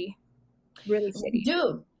just shitty, really shitty.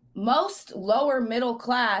 Dude, most lower middle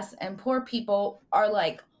class and poor people are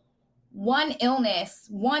like one illness,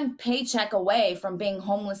 one paycheck away from being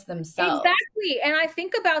homeless themselves. Exactly. And I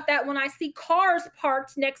think about that when I see cars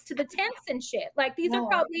parked next to the tents and shit. Like these are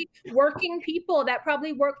probably working people that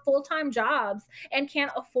probably work full-time jobs and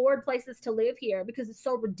can't afford places to live here because it's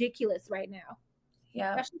so ridiculous right now.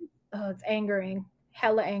 Yeah. It's angering.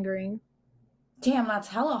 Hella angering. Damn, that's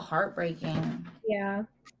hella heartbreaking. Yeah.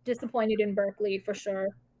 Disappointed in Berkeley for sure.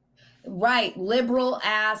 Right, liberal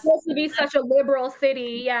ass. Supposed to be such a liberal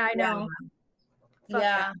city. Yeah, I know.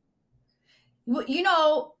 Yeah. You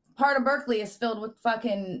know, part of Berkeley is filled with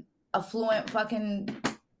fucking affluent fucking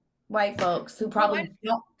white folks who probably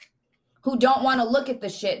don't want to look at the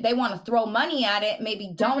shit. They want to throw money at it,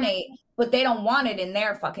 maybe donate, but they don't want it in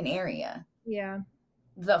their fucking area. Yeah.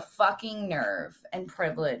 The fucking nerve and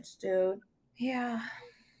privilege, dude. Yeah.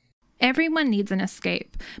 Everyone needs an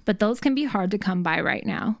escape, but those can be hard to come by right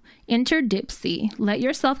now. Enter Dipsea. Let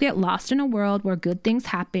yourself get lost in a world where good things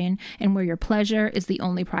happen and where your pleasure is the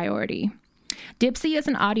only priority. Dipsea is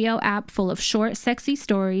an audio app full of short, sexy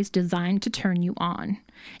stories designed to turn you on.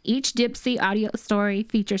 Each Dipsea audio story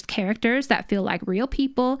features characters that feel like real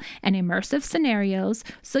people and immersive scenarios,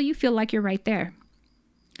 so you feel like you're right there.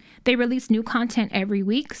 They release new content every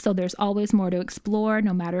week, so there's always more to explore,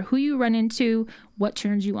 no matter who you run into, what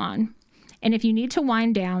turns you on. And if you need to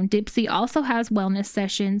wind down, Dipsea also has wellness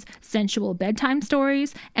sessions, sensual bedtime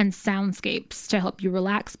stories, and soundscapes to help you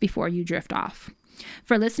relax before you drift off.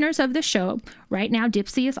 For listeners of the show, right now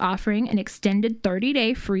Dipsea is offering an extended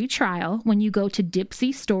 30-day free trial when you go to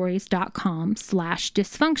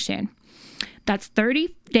dipseastories.com/dysfunction. That's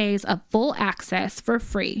 30 days of full access for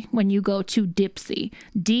free when you go to Dipsea,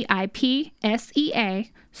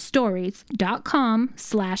 DIPSEA,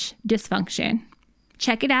 stories.com/dysfunction.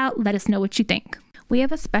 Check it out. Let us know what you think. We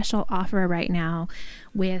have a special offer right now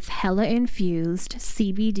with Hella Infused,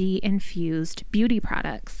 CBD infused beauty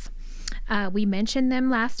products. We mentioned them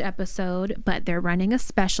last episode, but they're running a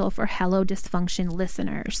special for Hello Dysfunction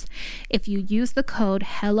listeners. If you use the code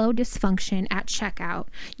Hello Dysfunction at checkout,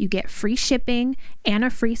 you get free shipping and a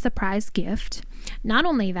free surprise gift. Not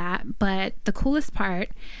only that, but the coolest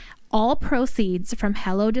part, all proceeds from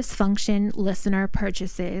Hello Dysfunction listener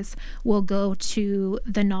purchases will go to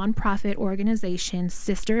the nonprofit organization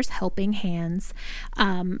Sisters Helping Hands.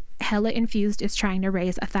 Hella Infused is trying to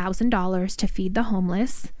raise $1,000 to feed the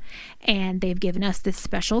homeless, and they've given us this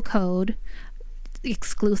special code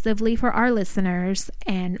exclusively for our listeners,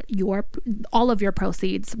 and all of your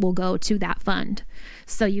proceeds will go to that fund.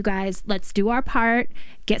 So you guys, let's do our part,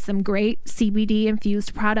 get some great CBD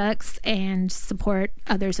infused products and support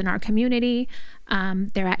others in our community.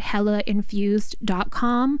 They're at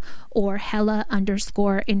hellainfused.com or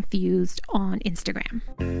Hella_infused on Instagram.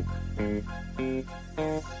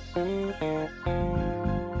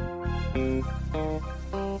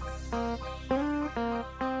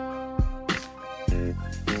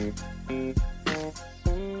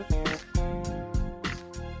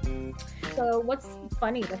 So what's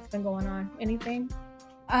funny that's been going on? Anything?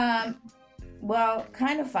 Well,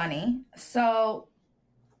 kind of funny. So,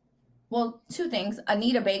 two things.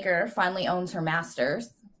 Anita Baker finally owns her masters.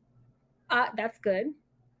 That's good.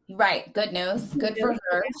 Right. Good news. Good for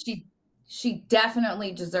her. She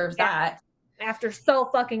definitely deserves that. After so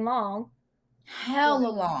fucking long. Hella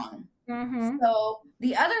long. Mm-hmm. So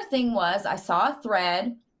the other thing was I saw a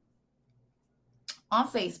thread on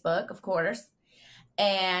Facebook, of course,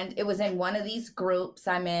 and it was in one of these groups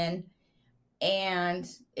I'm in, and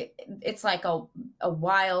it's like a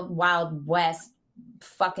wild, wild west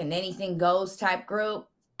fucking anything goes type group.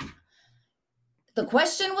 The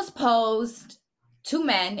question was posed to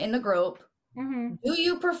men in the group. Mm-hmm. Do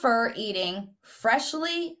you prefer eating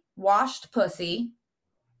freshly washed pussy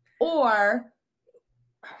or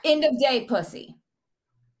end of day pussy?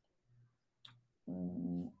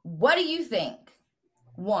 What do you think?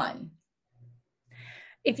 One.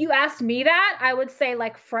 If you asked me that, I would say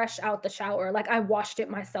like fresh out the shower. Like I washed it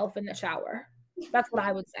myself in the shower. That's what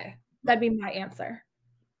I would say. That'd be my answer.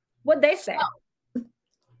 What'd they say?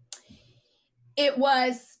 It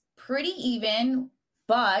was pretty even,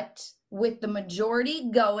 but with the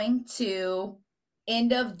majority going to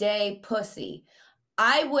end of day pussy.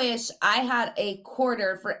 I wish I had a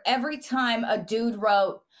quarter for every time a dude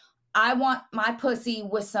wrote, I want my pussy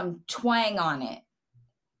with some twang on it.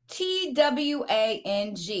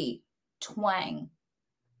 TWANG. Twang.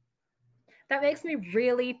 That makes me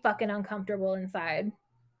really fucking uncomfortable inside.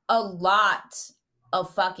 A lot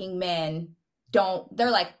of fucking men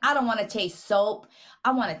they're like, I don't want to taste soap.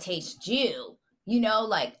 I want to taste Jew. You know,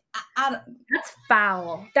 like, I don't. That's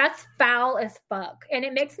foul. That's foul as fuck. And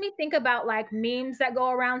it makes me think about like memes that go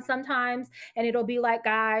around sometimes, and it'll be like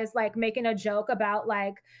guys like making a joke about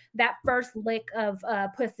like that first lick of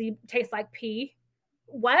pussy tastes like pee.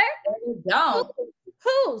 What? Don't.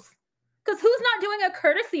 Whose? Because who's not doing a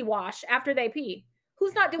courtesy wash after they pee?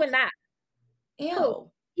 Who's not doing that? Ew.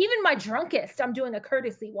 Who? Even my drunkest, I'm doing a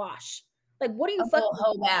courtesy wash. Like, what are you fucking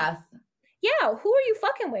whole bath? Yeah, who are you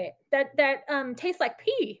fucking with that tastes like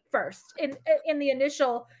pee first in the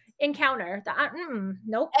initial encounter?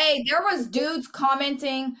 Nope. Hey, there was dudes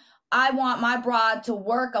commenting, I want my broad to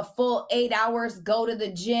work a full 8 hours, go to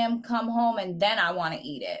the gym, come home, and then I want to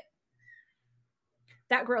eat it.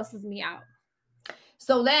 That grosses me out.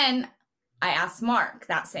 So then I asked Mark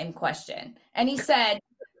that same question, and he said,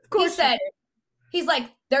 he's like,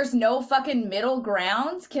 there's no fucking middle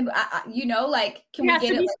ground. Can we get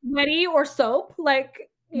it sweaty or soap? Like,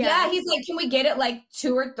 yeah, he's like, can we get it like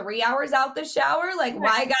 2 or 3 hours out the shower? Like,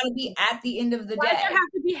 why gotta be at the end of the day? Why does there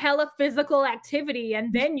have to be hella physical activity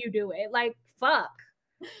and then you do it? Like, fuck.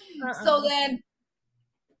 So then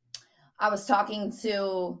I was talking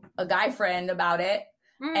to a guy friend about it,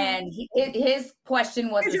 and his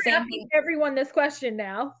question was the same thing. Everyone this question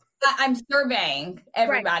now. I'm surveying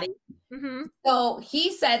everybody. Right. Mm-hmm. So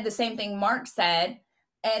he said the same thing Mark said,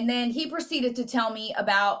 and then he proceeded to tell me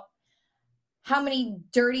about how many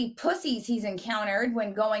dirty pussies he's encountered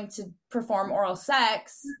when going to perform oral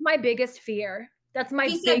sex. That's my biggest fear. That's my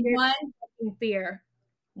biggest fear.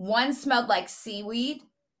 One smelled like seaweed.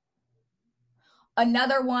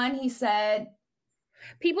 Another one, he said.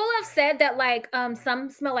 People have said that like some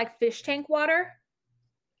smell like fish tank water.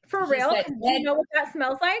 For real? Do you know what that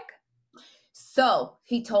smells like? So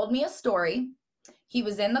he told me a story. He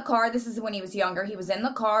was in the car. This is when he was younger. He was in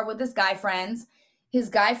the car with his guy friends. His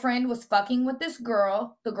guy friend was fucking with this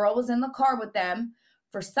girl. The girl was in the car with them.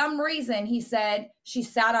 For some reason, he said she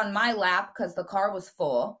sat on my lap because the car was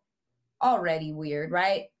full. Already weird,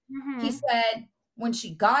 right? Mm-hmm. He said when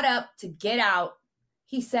she got up to get out,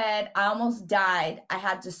 he said, I almost died. I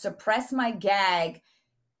had to suppress my gag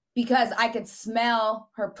because I could smell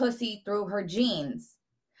her pussy through her jeans.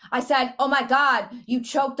 I said, oh my God, you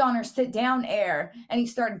choked on her sit down air. And he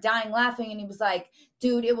started dying laughing. And he was like,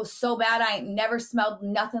 dude, it was so bad. I ain't never smelled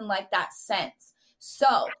nothing like that since. So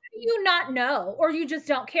how do you not know? Or you just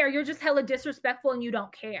don't care? You're just hella disrespectful and you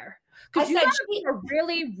don't care. Because you gotta be a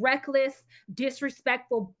really reckless,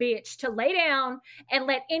 disrespectful bitch to lay down and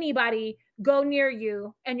let anybody go near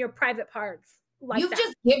you and your private parts. Like you've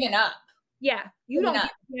just given up. Yeah, you don't give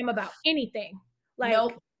a damn about anything. Like,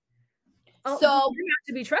 nope. Oh, so you're not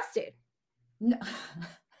to be trusted.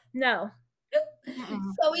 No.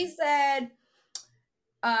 So he said,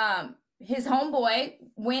 his homeboy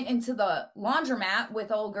went into the laundromat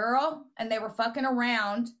with old girl, and they were fucking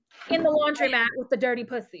around in the laundromat with the dirty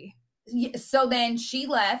pussy. So then she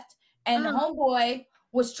left, and the homeboy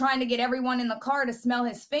was trying to get everyone in the car to smell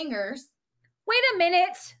his fingers. Wait a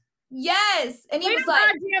minute. Yes, and he was like,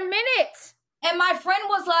 goddamn minute. And my friend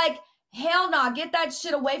was like, hell no, get that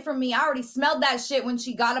shit away from me. I already smelled that shit when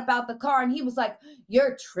she got up out the car. And he was like,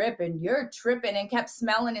 you're tripping, and kept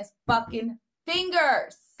smelling his fucking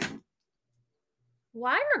fingers.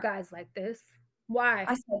 Why are guys like this? Why?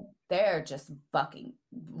 I said, they're just fucking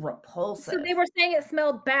repulsive. So they were saying it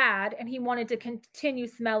smelled bad and he wanted to continue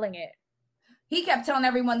smelling it. He kept telling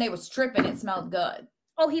everyone they was tripping. It smelled good.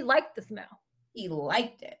 Oh, he liked the smell. He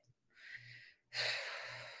liked it.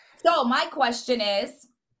 So my question is,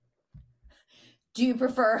 do you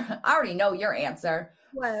prefer, I already know your answer,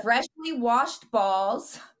 what? Freshly washed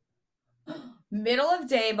balls, middle of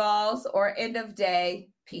day balls, or end of day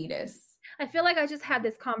penis? I feel like I just had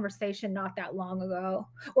this conversation not that long ago,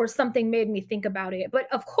 or something made me think about it.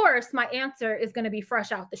 But of course, my answer is going to be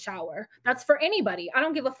fresh out the shower. That's for anybody. I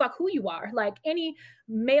don't give a fuck who you are. Like any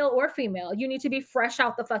male or female, you need to be fresh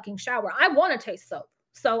out the fucking shower. I want to taste soap.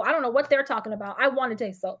 So I don't know what they're talking about. I want to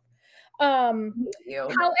taste soap.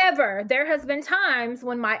 However, there has been times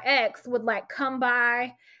when my ex would like come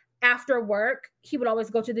by after work. He would always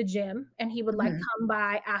go to the gym and he would like come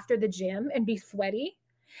by after the gym and be sweaty.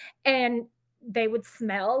 And they would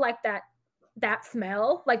smell like that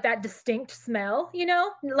smell, like that distinct smell, you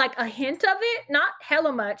know, like a hint of it, not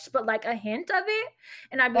hella much, but like a hint of it.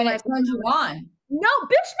 And I'd be like, turned you on. No,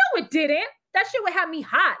 bitch, no, it didn't. That shit would have me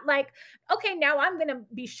hot. Like, okay, now I'm going to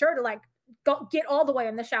be sure to like go get all the way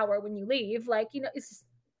in the shower when you leave. Like, you know, it's just,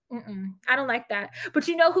 I don't like that. But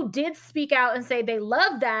you know who did speak out and say they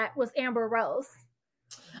love that was Amber Rose.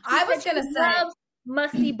 I was going to say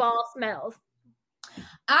musty ball smells.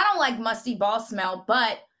 I don't like musty ball smell,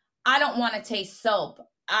 but I don't want to taste soap.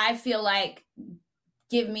 I feel like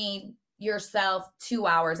give me yourself 2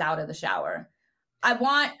 hours out of the shower. I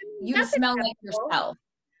want you to smell like yourself.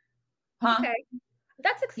 Huh? Okay.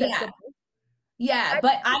 That's acceptable. Yeah,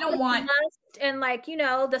 but I don't want and like, you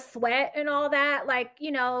know, the sweat and all that, like,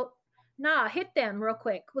 you know, nah, hit them real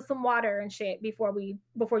quick with some water and shit before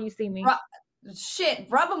you see me.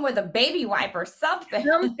 Rub them with a baby wipe or something.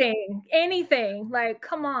 Anything. Like,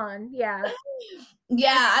 come on. Yeah.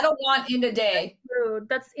 Yeah, I don't want end of day. That's rude.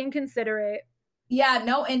 That's inconsiderate. Yeah,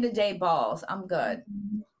 no end of day balls. I'm good.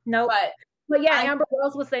 No. Nope. But yeah, Amber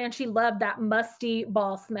Rose was saying she loved that musty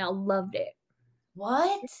ball smell. Loved it.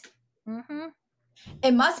 What? Mm-hmm.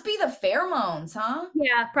 It must be the pheromones, huh?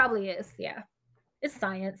 Yeah, probably is. Yeah. It's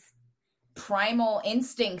science. Primal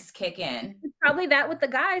instincts kick in. It's probably that with the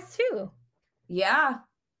guys too. Yeah.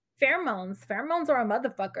 Pheromones are a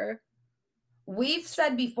motherfucker. We've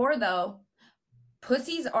said before though,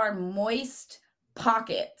 pussies are moist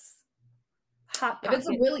pockets. Hot pockets.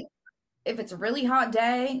 If it's a really hot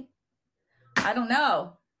day, I don't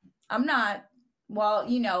know. I'm not. Well,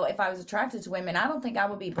 you know, if I was attracted to women, I don't think I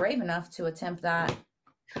would be brave enough to attempt that.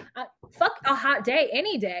 Fuck a hot day,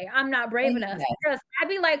 any day. I'm not brave enough because I'd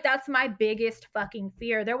be like, that's my biggest fucking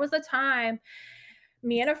fear. There was a time,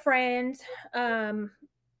 me and a friend,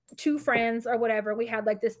 two friends or whatever, we had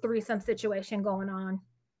like this threesome situation going on.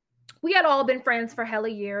 We had all been friends for hella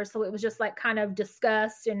years. So it was just like kind of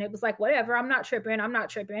discussed and it was like, whatever, I'm not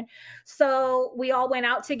tripping. So we all went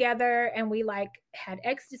out together and we like had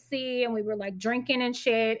ecstasy and we were like drinking and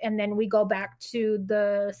shit. And then we go back to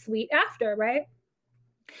the suite after, right?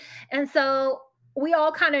 And so we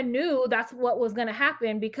all kind of knew that's what was going to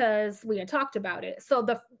happen because we had talked about it. So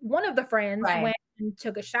one of the friends went and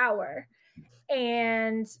took a shower,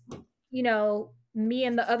 and you know, me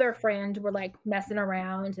and the other friend were like messing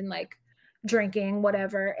around and like drinking,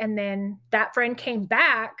 whatever. And then that friend came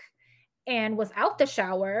back and was out the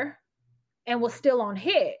shower and was still on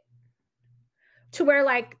hit, to where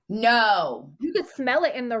like, no, you could smell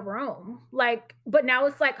it in the room. Like, but now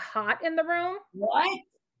it's like hot in the room. What?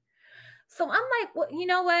 So I'm like, well, you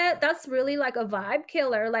know what? That's really like a vibe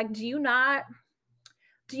killer. Like, do you not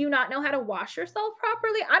know how to wash yourself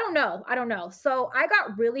properly? I don't know. So I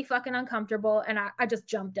got really fucking uncomfortable, and I just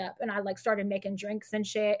jumped up and I like started making drinks and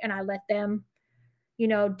shit, and I let them, you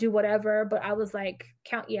know, do whatever. But I was like,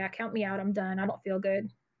 count me out. I'm done. I don't feel good.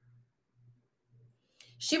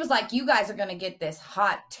 She was like, you guys are going to get this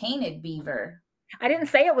hot tainted beaver. I didn't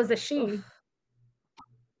say it was a she.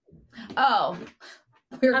 Oh,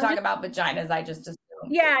 we were talking about vaginas. I just assumed.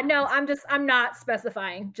 Yeah, no, I'm not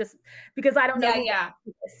specifying just because I don't know. Yeah.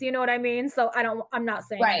 You know what I mean? So I'm not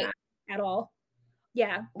saying that at all.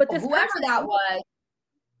 Yeah. But this whoever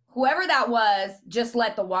that was just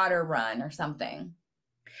let the water run or something.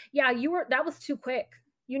 Yeah, that was too quick.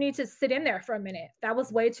 You need to sit in there for a minute. That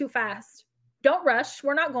was way too fast. Don't rush.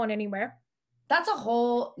 We're not going anywhere. That's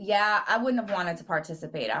I wouldn't have wanted to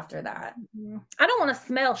participate after that. I don't want to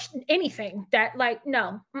smell anything that like,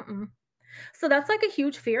 no. So that's like a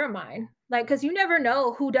huge fear of mine. Like, because you never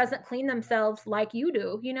know who doesn't clean themselves like you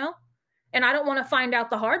do, you know? And I don't want to find out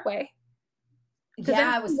the hard way.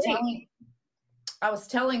 Yeah, I was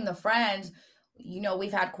telling the friend, you know,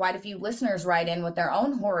 we've had quite a few listeners write in with their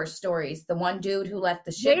own horror stories. The one dude who left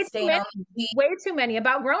the shit stain on the sheet. Way too many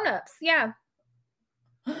about grown-ups. Yeah.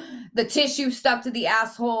 The tissue stuck to the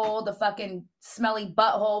asshole, the fucking smelly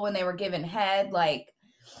butthole when they were given head. Like,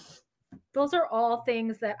 those are all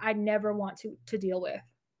things that I never want to deal with.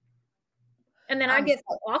 And then I get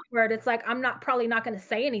so awkward. It's like, I'm probably not going to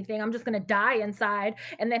say anything. I'm just going to die inside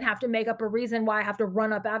and then have to make up a reason why I have to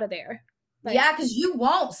run up out of there. Like, yeah, because you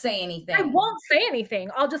won't say anything. I won't say anything.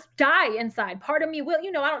 I'll just die inside. Part of me will,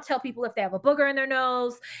 you know, I don't tell people if they have a booger in their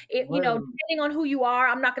nose. You know, depending on who you are,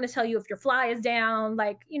 I'm not going to tell you if your fly is down.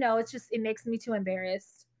 Like, you know, it makes me too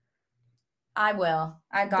embarrassed. I will.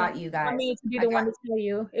 I got you guys. I need to be the one to tell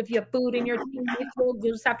you if you have food in your teeth.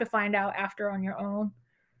 You'll just have to find out after on your own.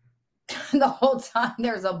 The whole time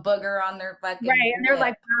there's a booger on their fucking right, and they're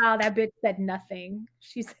like, wow, that bitch said nothing.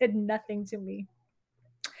 She said nothing to me.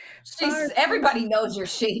 Everybody knows you're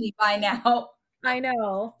shady by now. I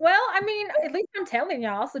know. Well, I mean, at least I'm telling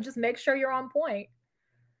y'all, so just make sure you're on point.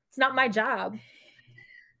 It's not my job.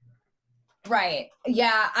 Right.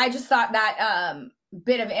 Yeah, I just thought that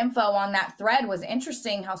bit of info on that thread was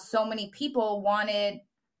interesting, how so many people wanted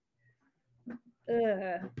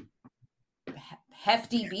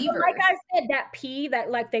hefty beavers. Like I said, that pee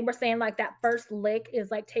that like they were saying like that first lick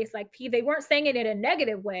is like tastes like pee. They weren't saying it in a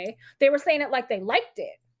negative way. They were saying it like they liked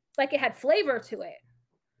it. Like it had flavor to it.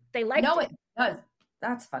 They liked it. No, it does.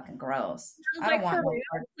 That's fucking gross. I don't want no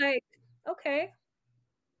part. Like, okay.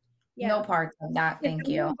 Yeah. No parts of that. Thank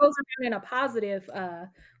you. It goes around in a positive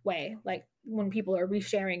way, like when people are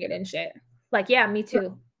resharing it and shit. Like, yeah, me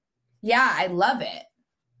too. Yeah, I love it.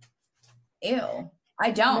 Ew.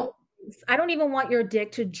 I don't. I don't even want your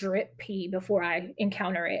dick to drip pee before I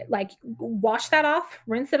encounter it. Like, wash that off,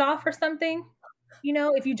 rinse it off or something. You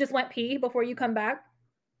know, if you just went pee before you come back,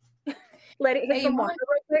 let it hit some water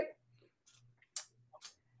real quick.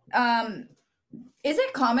 Is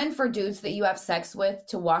it common for dudes that you have sex with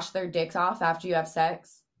to wash their dicks off after you have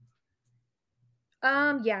sex?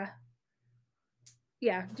 Yeah.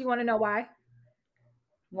 Yeah. Do you want to know why?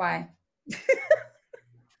 Why?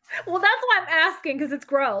 Well, that's why I'm asking, because it's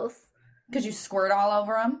gross. Because you squirt all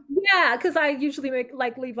over them? Yeah, because I usually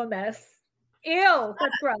leave a mess. Ew,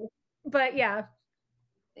 that's gross. But yeah.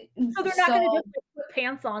 So they're not going to just put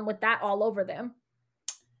pants on with that all over them.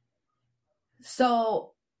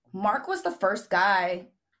 So Mark was the first guy,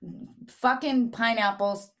 fucking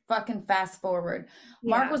pineapples, fucking fast forward.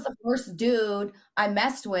 Yeah. Mark was the first dude I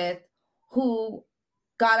messed with who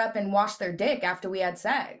got up and washed their dick after we had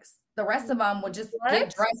sex. The rest of them would just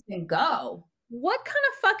get dressed and go. What kind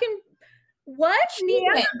of fucking, what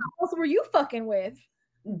Neanderthals were you fucking with?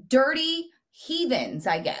 Dirty heathens,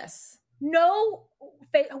 I guess. No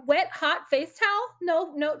wet, hot face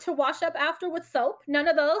towel? No, to wash up after with soap? None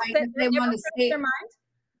of those?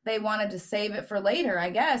 They wanted to save it for later, I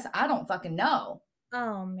guess. I don't fucking know.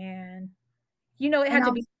 Oh, man. You know, it had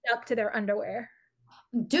to be stuck to their underwear.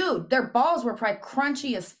 Dude, their balls were probably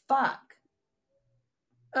crunchy as fuck.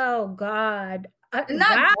 Oh, God.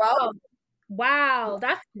 Not gross. Wow,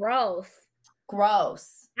 that's gross.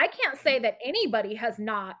 Gross. I can't say that anybody has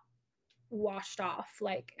not washed off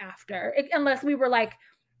like after, unless we were like,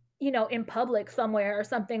 you know, in public somewhere or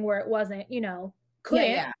something where it wasn't, you know,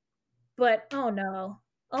 couldn't. Yeah. But oh no.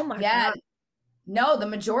 Oh my God. No, the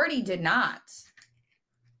majority did not.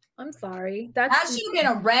 I'm sorry. That should have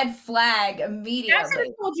been a red flag immediately. I should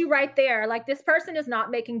have told you right there. Like, this person is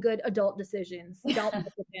not making good adult decisions. Don't look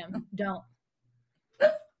at them. Don't.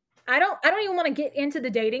 I don't even want to get into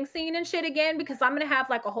the dating scene and shit again, because I'm gonna have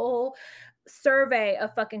like a whole survey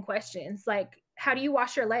of fucking questions. Like, how do you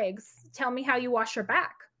wash your legs? Tell me how you wash your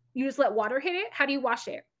back. You just let water hit it? How do you wash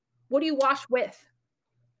it? What do you wash with?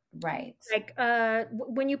 Right. Like,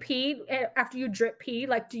 when you pee, after you drip pee,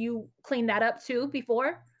 like, do you clean that up too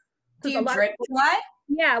before? Do you drip dry?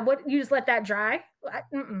 Yeah, what, you just let that dry?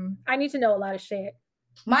 I need to know a lot of shit.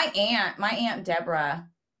 My aunt Deborah,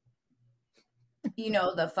 you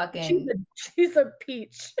know, the fucking she's a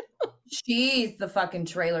peach. She's the fucking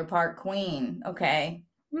trailer park queen, okay?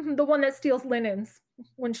 The one that steals linens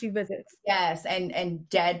when she visits. Yes, and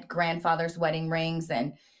dead grandfather's wedding rings,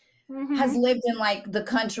 and has lived in like the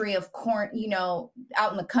country of Corn, you know, out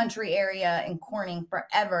in the country area in Corning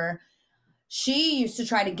forever. She used to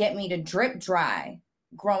try to get me to drip dry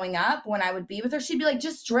growing up. When I would be with her, she'd be like,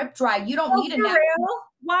 just drip dry. You don't need a napkin.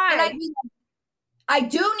 Why? And I'd be like, I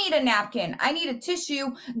do need a napkin. I need a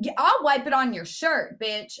tissue. I'll wipe it on your shirt,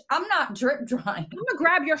 bitch. I'm not drip drying. I'm going to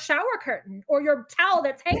grab your shower curtain or your towel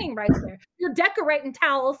that's hanging right there. Your decorating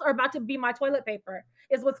towels are about to be my toilet paper,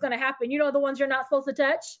 is what's going to happen. You know, the ones you're not supposed to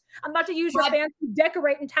touch? I'm about to use your fancy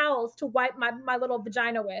decorating towels to wipe my little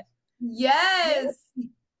vagina with. Yes.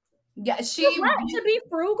 Yeah, she to be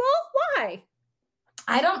frugal? Why?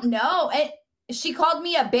 I don't know. And she called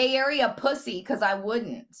me a Bay Area pussy because I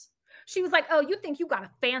wouldn't. She was like, "Oh, you think you got a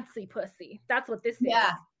fancy pussy? That's what this is.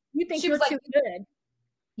 You think you're too good.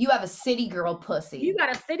 You have a city girl pussy. You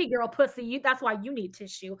got a city girl pussy. That's why you need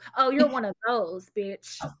tissue. Oh, you're one of those,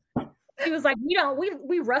 bitch." She was like,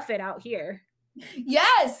 we rough it out here.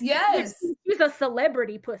 Yes. She's a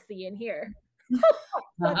celebrity pussy in here.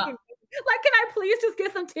 Like, can I please just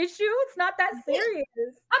get some tissue? It's not that serious.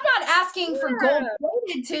 I'm not asking for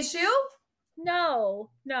gold-plated tissue. No.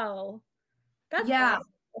 That's awesome.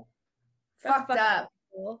 Fucked up.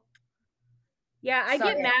 Cool. Yeah, I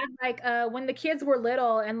get mad like when the kids were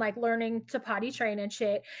little and like learning to potty train and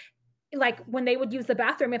shit. Like when they would use the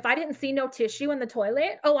bathroom, if I didn't see no tissue in the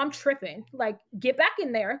toilet, oh, I'm tripping. Like, get back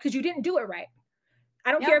in there because you didn't do it right.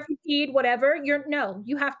 I don't care if you peed, whatever.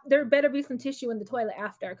 There better be some tissue in the toilet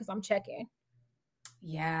after because I'm checking.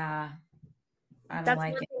 Yeah. That's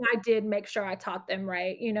one thing I did make sure I taught them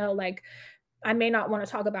right. You know, like, I may not want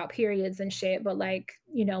to talk about periods and shit, but like,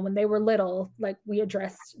 you know, when they were little, like, we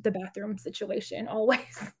addressed the bathroom situation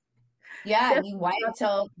always. Yeah, you wipe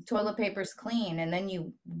till toilet paper's clean and then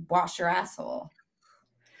you wash your asshole.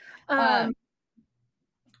 Go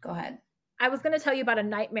ahead. I was going to tell you about a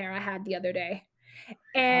nightmare I had the other day.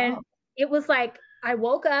 And it was like, I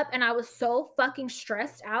woke up and I was so fucking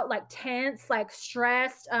stressed out, like tense, like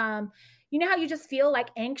stressed. You know how you just feel like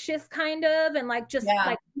anxious kind of, and like just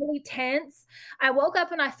like really tense. I woke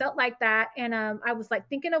up and I felt like that. And I was like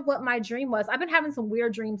thinking of what my dream was. I've been having some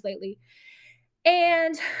weird dreams lately.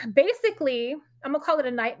 And basically, I'm gonna call it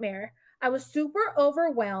a nightmare. I was super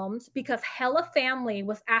overwhelmed because hella family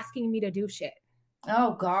was asking me to do shit.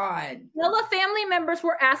 Oh God. Hella family members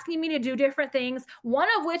were asking me to do different things. One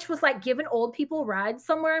of which was like giving old people rides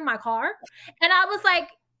somewhere in my car. And I was like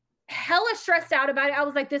hella stressed out about it. I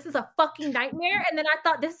was like, this is a fucking nightmare. And then I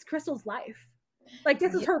thought, this is Crystal's life. Like,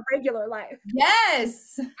 this is her regular life.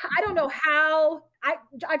 Yes. I don't know how.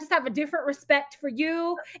 I just have a different respect for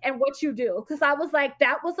you and what you do. Because I was like,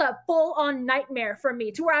 that was a full-on nightmare for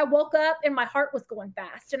me, to where I woke up and my heart was going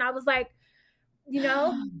fast. And I was like, you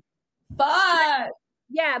know. Fuck.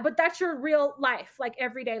 Yeah, but that's your real life, like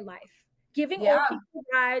everyday life. Giving old people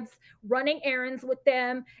rides, running errands with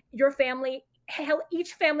them, your family, hell,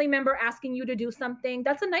 each family member asking you to do something.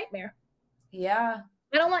 That's a nightmare. Yeah.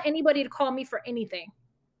 I don't want anybody to call me for anything.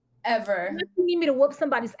 Ever. You need me to whoop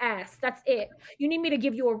somebody's ass. That's it. You need me to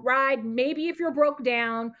give you a ride, maybe if you're broke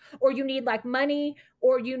down, or you need like money,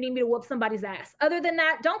 or you need me to whoop somebody's ass. Other than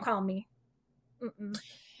that, don't call me.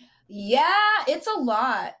 Yeah, it's a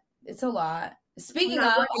lot. It's a lot. Speaking of,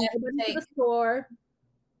 I have to take, the store.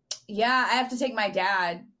 Yeah, I have to take my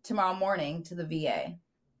dad tomorrow morning to the VA.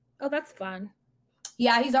 Oh, that's fun.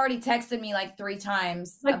 Yeah, he's already texted me like 3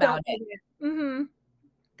 times about it. Mm-hmm.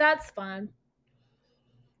 That's fun.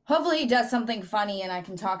 Hopefully he does something funny and I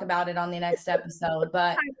can talk about it on the next episode.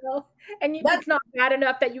 But I know. And it's not bad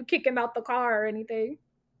enough that you kick him out the car or anything.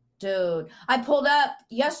 Dude, I pulled up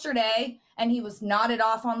yesterday and he was nodded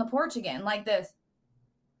off on the porch again like this.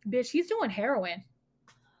 Bitch, he's doing heroin.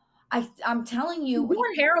 I'm telling you. He's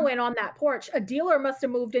doing heroin on that porch. A dealer must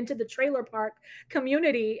have moved into the trailer park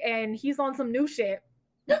community and he's on some new shit.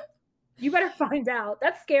 You better find out.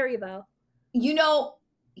 That's scary though. You know,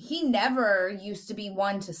 he never used to be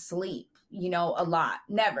one to sleep, you know, a lot.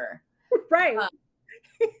 Never. Right.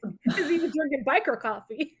 Because he was drinking biker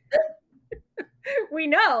coffee. We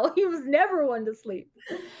know he was never one to sleep.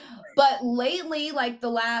 But lately, like the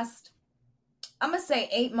last, I'm going to say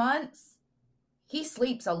 8 months, he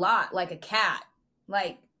sleeps a lot like a cat.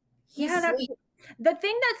 Like, he sleeps. The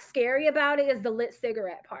thing that's scary about it is the lit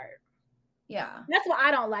cigarette part. Yeah. That's what I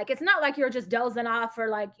don't like. It's not like you're just dozing off for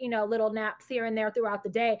like, you know, little naps here and there throughout the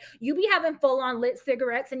day. You be having full on lit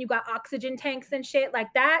cigarettes and you got oxygen tanks and shit.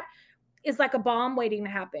 Like that is like a bomb waiting to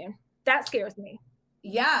happen. That scares me.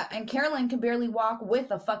 Yeah, and Carolyn can barely walk with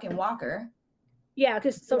a fucking walker. Yeah,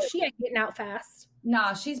 because so she ain't getting out fast.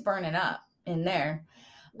 Nah, she's burning up in there.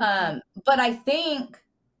 But I think,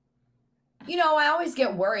 you know, I always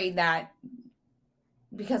get worried that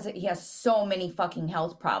because he has so many fucking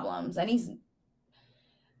health problems and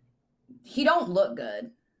he don't look good.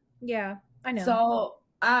 Yeah, I know. So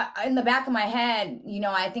in the back of my head, you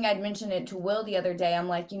know, I think I'd mentioned it to Will the other day. I'm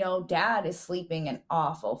like, you know, Dad is sleeping an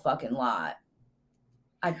awful fucking lot.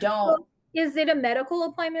 I don't. So is it a medical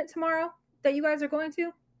appointment tomorrow that you guys are going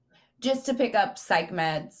to? Just to pick up psych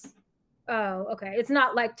meds. Oh, okay. It's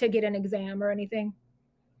not like to get an exam or anything.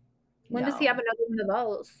 When does he have another one of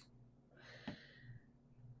those?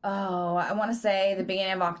 Oh, I want to say the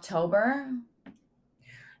beginning of October.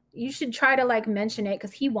 You should try to like mention it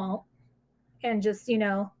because he won't. And just, you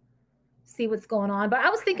know, see what's going on. But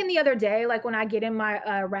I was thinking the other day, like when I get in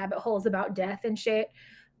my rabbit holes about death and shit,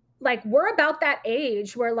 like we're about that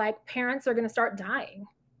age where like parents are going to start dying.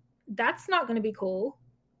 That's not going to be cool.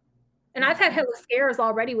 And I've had hella scares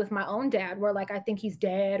already with my own dad where like I think he's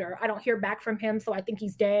dead or I don't hear back from him, so I think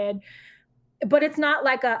he's dead. But it's not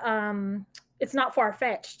like it's not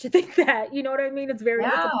far-fetched to think that, you know what I mean? It's it's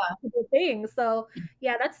a possible thing. So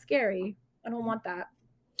yeah, that's scary. I don't want that.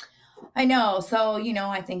 I know. So, you know,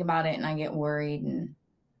 I think about it and I get worried and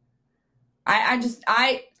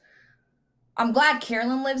I'm glad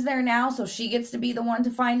Carolyn lives there now, so she gets to be the one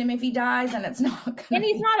to find him if he dies, and it's not. And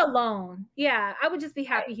he's not alone. Yeah, I would just be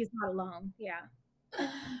happy he's not alone. Yeah.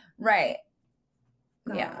 Right.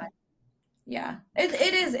 God. Yeah. Yeah.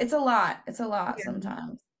 It is. It's a lot. It's a lot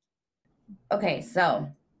sometimes. Okay,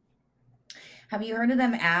 so have you heard of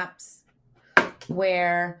them apps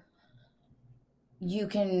where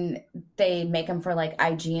they make them for like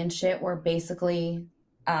IG and shit, where basically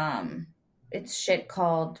it's shit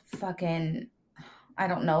called fucking, I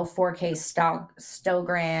don't know, 4K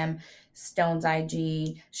Stogram, Stone's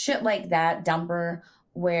IG, shit like that, Dumper,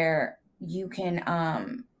 where you can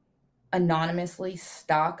anonymously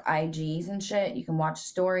stalk IGs and shit. You can watch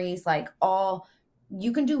stories, like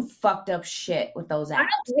you can do fucked up shit with those apps. I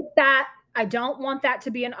don't like that. I don't want that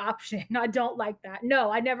to be an option. I don't like that.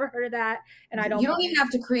 No, I never heard of that. And I don't. You don't even have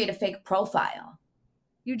to create a fake profile.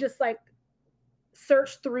 You just like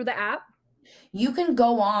search through the app. You can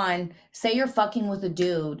go on, say you're fucking with a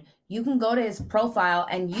dude. You can go to his profile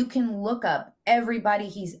and you can look up everybody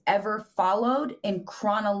he's ever followed in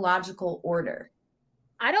chronological order.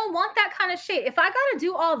 I don't want that kind of shit. If I got to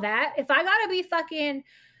do all that, if I got to be fucking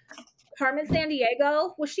Carmen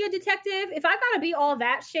Sandiego, was she a detective? If I got to be all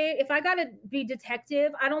that shit, if I got to be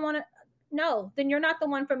detective, I don't want to. No, then you're not the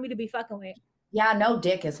one for me to be fucking with. Yeah, no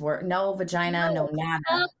dick is worth, no vagina, no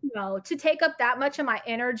nada. No, to take up that much of my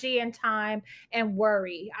energy and time and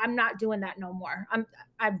worry. I'm not doing that no more.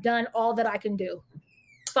 I've done all that I can do.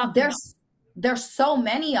 Fuck there's so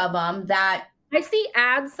many of them that I see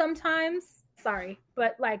ads sometimes. Sorry,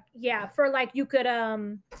 but like, yeah, for like you could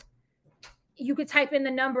type in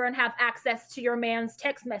the number and have access to your man's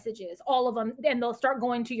text messages, all of them, and they'll start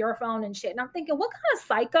going to your phone and shit. And I'm thinking, what kind of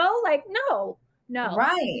psycho? Like, no.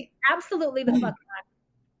 Right. Absolutely the fuck not.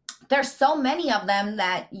 There's so many of them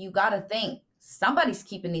that you got to think somebody's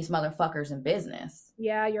keeping these motherfuckers in business.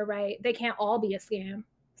 Yeah, you're right. They can't all be a scam.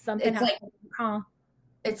 Something happens.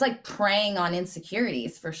 It's like preying on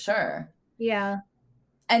insecurities for sure. Yeah.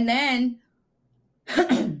 And then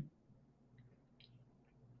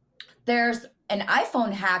there's an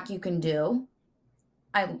iPhone hack you can do.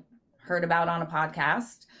 I heard about on a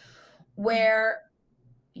podcast where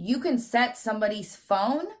you can set somebody's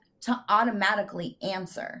phone to automatically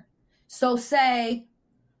answer. So say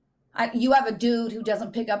you have a dude who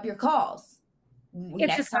doesn't pick up your calls.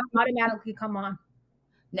 It's just automatically come on.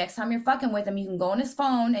 Next time you're fucking with him, you can go on his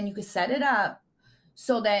phone and you can set it up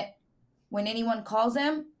so that when anyone calls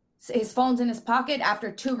him, his phone's in his pocket.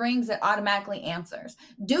 After 2 rings, it automatically answers.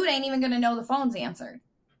 Dude ain't even going to know the phone's answered.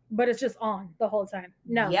 But it's just on the whole time.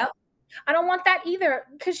 No. Yep. I don't want that either.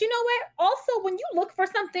 Because you know what? Also, when you look for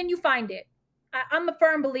something, you find it. I'm a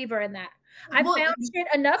firm believer in that. I found shit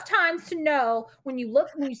enough times to know when you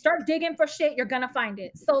start digging for shit, you're going to find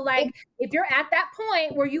it. So like, if you're at that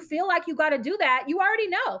point where you feel like you got to do that, you already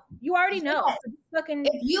know. You already know. So fucking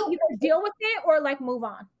either deal with it or like move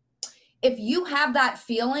on. If you have that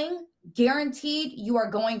feeling, guaranteed you are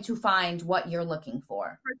going to find what you're looking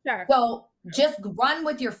for. For sure. So just run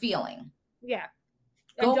with your feeling. Yeah.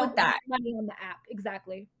 Go with that. Money on the app.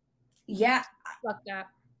 Exactly. Yeah. Fuck that.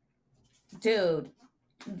 Dude.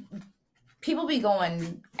 People be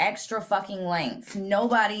going extra fucking lengths.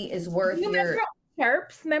 Nobody is worth your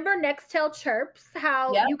chirps. Remember Nextel chirps?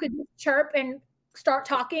 How you could chirp and start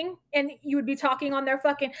talking, and you would be talking on their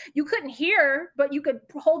fucking. You couldn't hear, but you could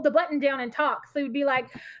hold the button down and talk. So you'd be like,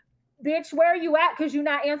 "Bitch, where are you at? Because you're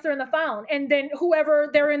not answering the phone." And then whoever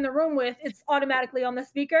they're in the room with, it's automatically on the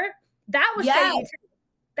speaker. That was shady too.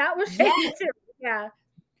 That was shady too. Yeah.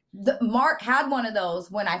 Mark had one of those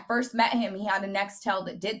when I first met him. He had a Nextel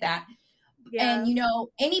that did that. Yeah. And, you know,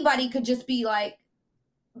 anybody could just be like,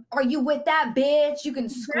 are you with that bitch? You can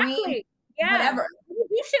scream, whatever. You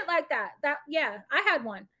do shit like that. I had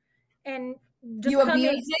one. And just you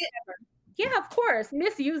abused it? Yeah, of course.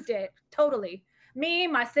 Misused it. Totally. Me,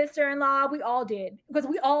 my sister-in-law, we all did. Because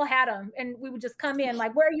we all had them. And we would just come in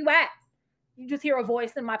like, where are you at? You just hear a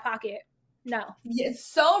voice in my pocket. No. It's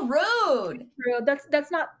so rude.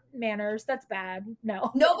 That's not manners. That's bad.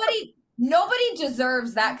 No. Nobody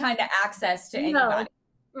deserves that kind of access to anybody.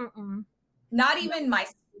 No. Not even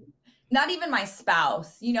my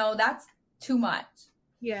spouse. You know, that's too much.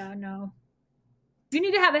 Yeah, no. You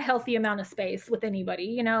need to have a healthy amount of space with anybody,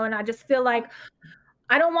 you know, and I just feel like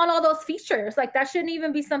I don't want all those features. Like that shouldn't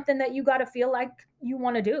even be something that you got to feel like you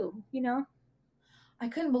want to do, you know? I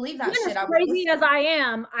couldn't believe that shit. As crazy as I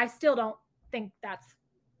am, I still don't think that's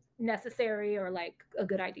necessary or like a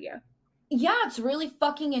good idea. Yeah, it's really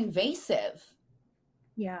fucking invasive.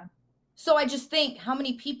 Yeah. So I just think how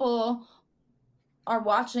many people are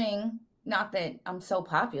watching, not that I'm so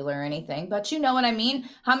popular or anything, but you know what I mean?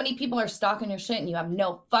 How many people are stalking your shit and you have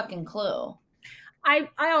no fucking clue? I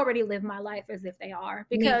already live my life as if they are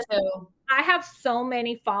because I have so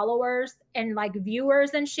many followers and like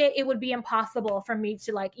viewers and shit. It would be impossible for me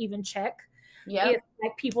to like even check if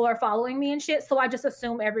like people are following me and shit. So I just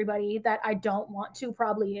assume everybody that I don't want to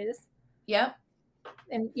probably is. Yep.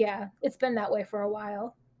 And yeah, it's been that way for a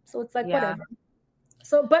while. So it's like, whatever.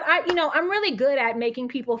 So, but I'm really good at making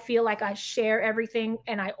people feel like I share everything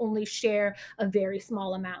and I only share a very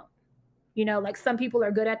small amount. You know, like some people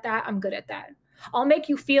are good at that. I'm good at that. I'll make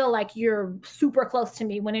you feel like you're super close to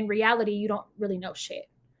me when in reality, you don't really know shit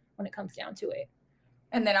when it comes down to it.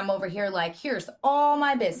 And then I'm over here like, here's all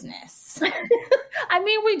my business. I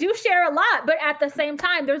mean, we do share a lot, but at the same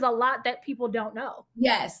time, there's a lot that people don't know.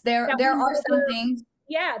 Yes, there are some things.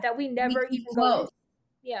 Yeah, that we never even go.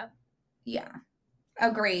 Yeah. Yeah.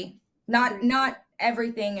 Agree. Not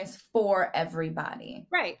everything is for everybody.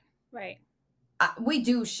 Right. We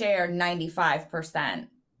do share 95%.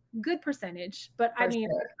 Good percentage, but I mean,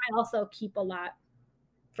 sure. I also keep a lot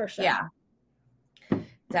for sure. Yeah,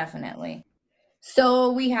 definitely.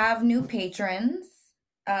 So we have new patrons,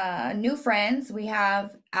 new friends. We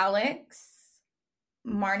have Alex,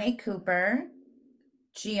 Marnie Cooper,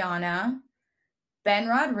 Gianna, Ben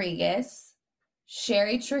Rodriguez,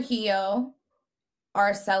 Sherry Trujillo,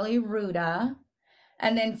 Arceli Ruda.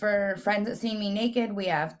 And then for friends that see me naked, we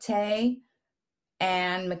have Tay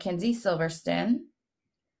and Mackenzie Silverston.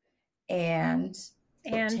 And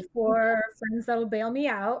for friends that'll bail me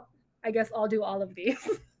out, I guess I'll do all of these.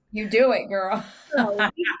 You do it, girl. So we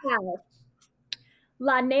have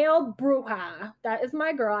Laneo Bruja. That is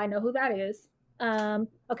my girl. I know who that is.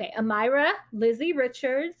 Okay, Amira, Lizzie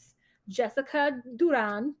Richards, Jessica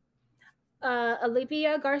Duran,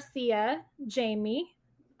 Olivia Garcia, Jamie,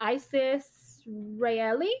 Isis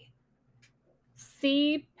Raeli,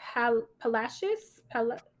 C. Palacios.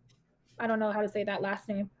 I don't know how to say that last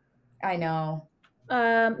name. I know.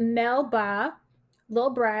 Mel Ba, Lil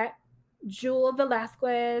Brat, Jewel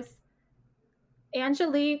Velasquez,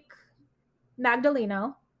 Angelique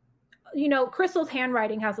Magdaleno. You know, Crystal's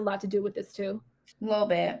handwriting has a lot to do with this too. A little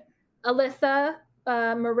bit. Alyssa,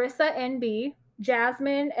 Marissa NB,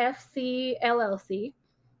 Jasmine FC LLC,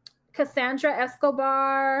 Cassandra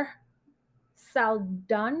Escobar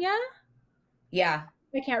Saldana. Yeah.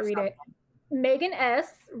 I can't read it. Megan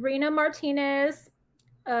S, Rena Martinez,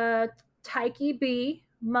 Taiki B,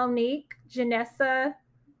 Monique, Janessa,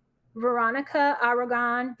 Veronica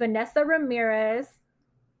Aragon, Vanessa Ramirez,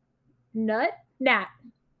 Nat, does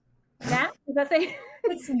that say?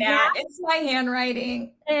 It's Nat. It's my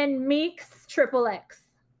handwriting. And Meeks XXX.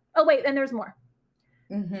 Oh, wait, and there's more.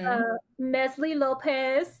 Mm-hmm. Mesli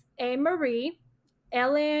Lopez, A. Marie,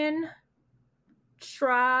 Ellen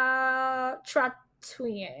Tratuyen.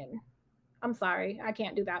 I'm sorry, I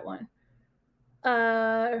can't do that one.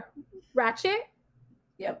 Ratchet.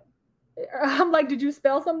 Yep. I'm like, did you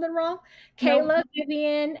spell something wrong? Kayla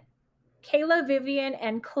Vivian,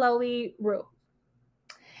 and Chloe Rue.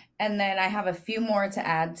 And then I have a few more to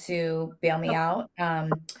add to Bail Me Out.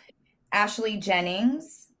 Ashley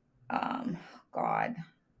Jennings,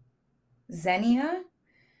 Xenia,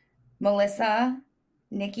 Melissa,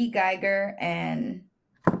 Nikki Geiger, and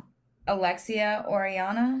Alexia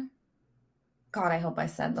Oriana. God, I hope I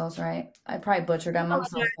said those right. I probably butchered them. I'm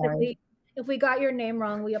so sorry. If we got your name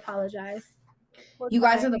wrong, we apologize. You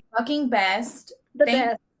guys are the fucking best.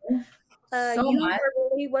 Thank you so much. Are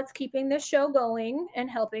really what's keeping this show going and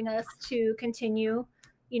helping us to continue,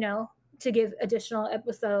 to give additional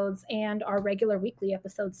episodes and our regular weekly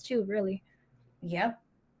episodes too, really. Yep.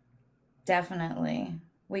 Definitely.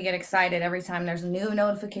 We get excited every time there's a new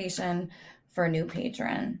notification for a new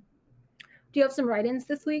patron. Do you have some write-ins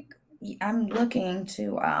this week? I'm looking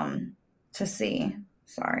to see.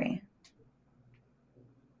 Sorry.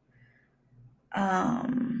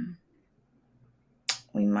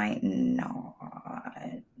 We might not.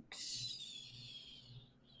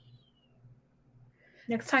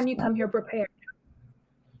 Next time you come here prepared.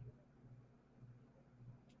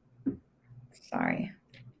 Sorry.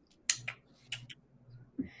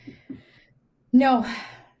 No.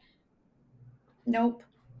 Nope.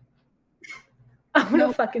 I'm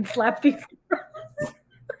gonna fucking slap these girls.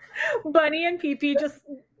 Bunny and PP just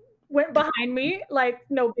went behind me like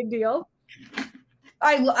no big deal.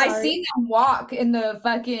 I seen them walk in the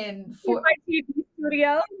fucking in my TV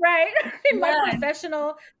studio, right? In my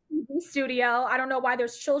professional TV studio. I don't know why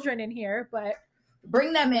there's children in here, but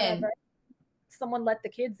bring them in. Someone let the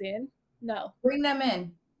kids in. No. Bring them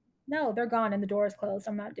in. No, they're gone and the door is closed.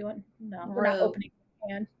 I'm not doing. No, we're not opening the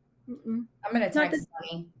can. I'm gonna text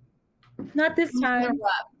Bunny. Not this time.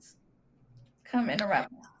 Come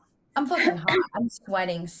interrupt. I'm fucking hot. I'm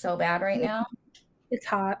sweating so bad right now. It's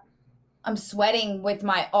hot. I'm sweating with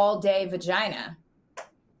my all-day vagina.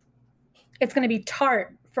 It's going to be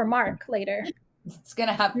tart for Mark later. It's going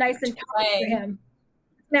to have nice and tart for him.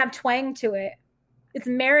 It's going to have twang to it. It's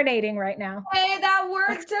marinating right now. Hey, that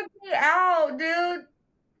word took me out, dude.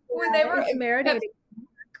 When they were marinating.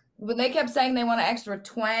 When they kept saying they want an extra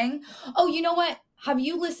twang. Oh, you know what? Have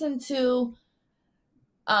you listened to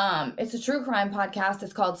it's a true crime podcast.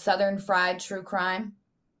 It's called Southern Fried True Crime.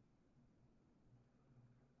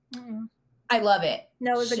 Mm-mm. I love it.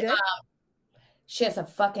 No, is it good? She has a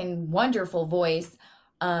fucking wonderful voice,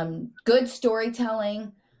 good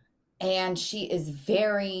storytelling, and she is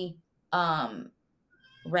very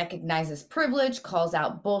recognizes privilege, calls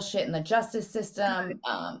out bullshit in the justice system,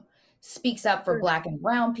 speaks up for Black and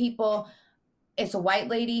brown people. It's a white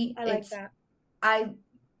lady. I like that.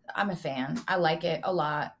 I'm a fan. I like it a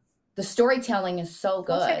lot. The storytelling is so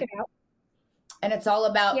good. I'll check it out. And it's all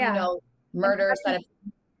about, murders that have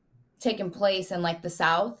taken place in like the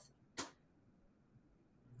South.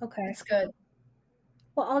 Okay. It's good.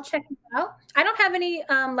 Well, I'll check it out. I don't have any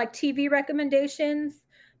like TV recommendations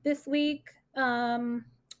this week. There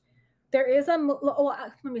is let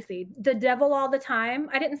me see. The Devil All the Time.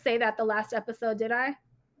 I didn't say that the last episode, did I?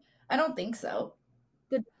 I don't think so.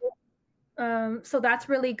 So that's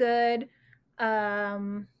really good.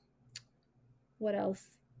 What else?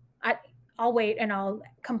 I'll wait and I'll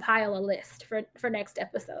compile a list for next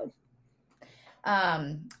episode.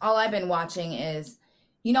 All I've been watching is,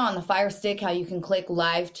 on the Fire Stick, how you can click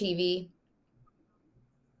live TV.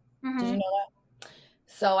 Mm-hmm. Did you know that?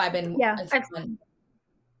 So I've been,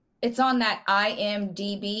 it's on that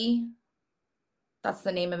IMDb. That's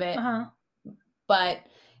the name of it. Uh-huh. But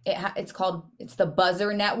it's the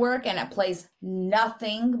Buzzer Network, and it plays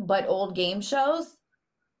nothing but old game shows.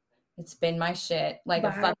 It's been my shit, like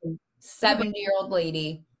a fucking 70-year-old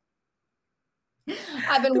lady.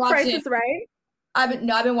 I've been watching. Price is Right. I've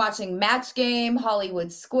been watching Match Game,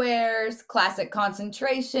 Hollywood Squares, Classic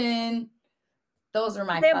Concentration. Those are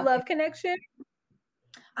my. They have Love Connection.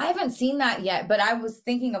 I haven't seen that yet, but I was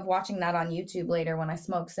thinking of watching that on YouTube later when I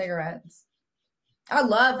smoke cigarettes. I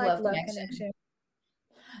love Love Connection.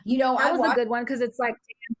 That was a good one because it's like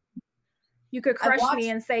you could crush me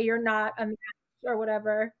and say you're not a match or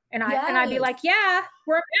whatever, and I'd be like, yeah,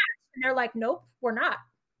 we're a match, and they're like, nope, we're not.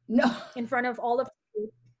 No, in front of all of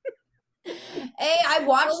you. Hey, I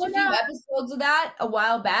watched a few episodes of that a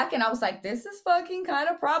while back, and I was like, this is fucking kind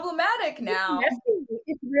of problematic now.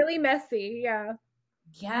 It's really messy, yeah.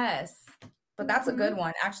 Yes. But that's a good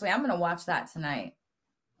one. Actually, I'm going to watch that tonight.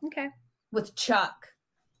 Okay. With Chuck.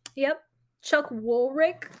 Yep. Chuck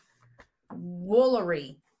Woolery.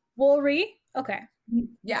 Woolery? Okay.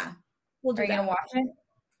 Yeah. We'll do Are you going to watch it?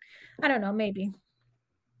 I don't know, maybe.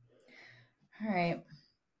 All right.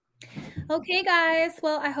 Okay, guys.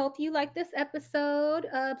 Well, I hope you like this episode.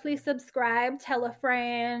 Please subscribe, tell a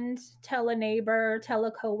friend, tell a neighbor, tell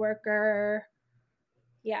a coworker.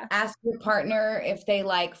 Yeah. Ask your partner if they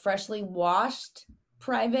like freshly washed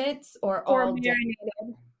privates or all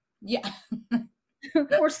marinated. Yeah.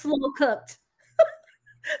 Or slow cooked.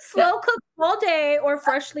 Slow cooked all day or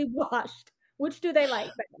freshly washed. Which do they like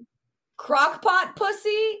better? Crock pot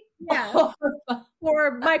pussy? Yeah.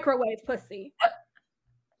 Or microwave pussy.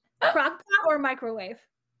 Crock pot or microwave?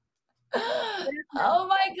 Oh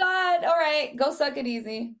my God. All right. Go suck it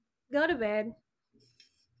easy. Go to bed.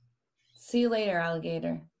 See you later,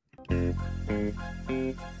 alligator.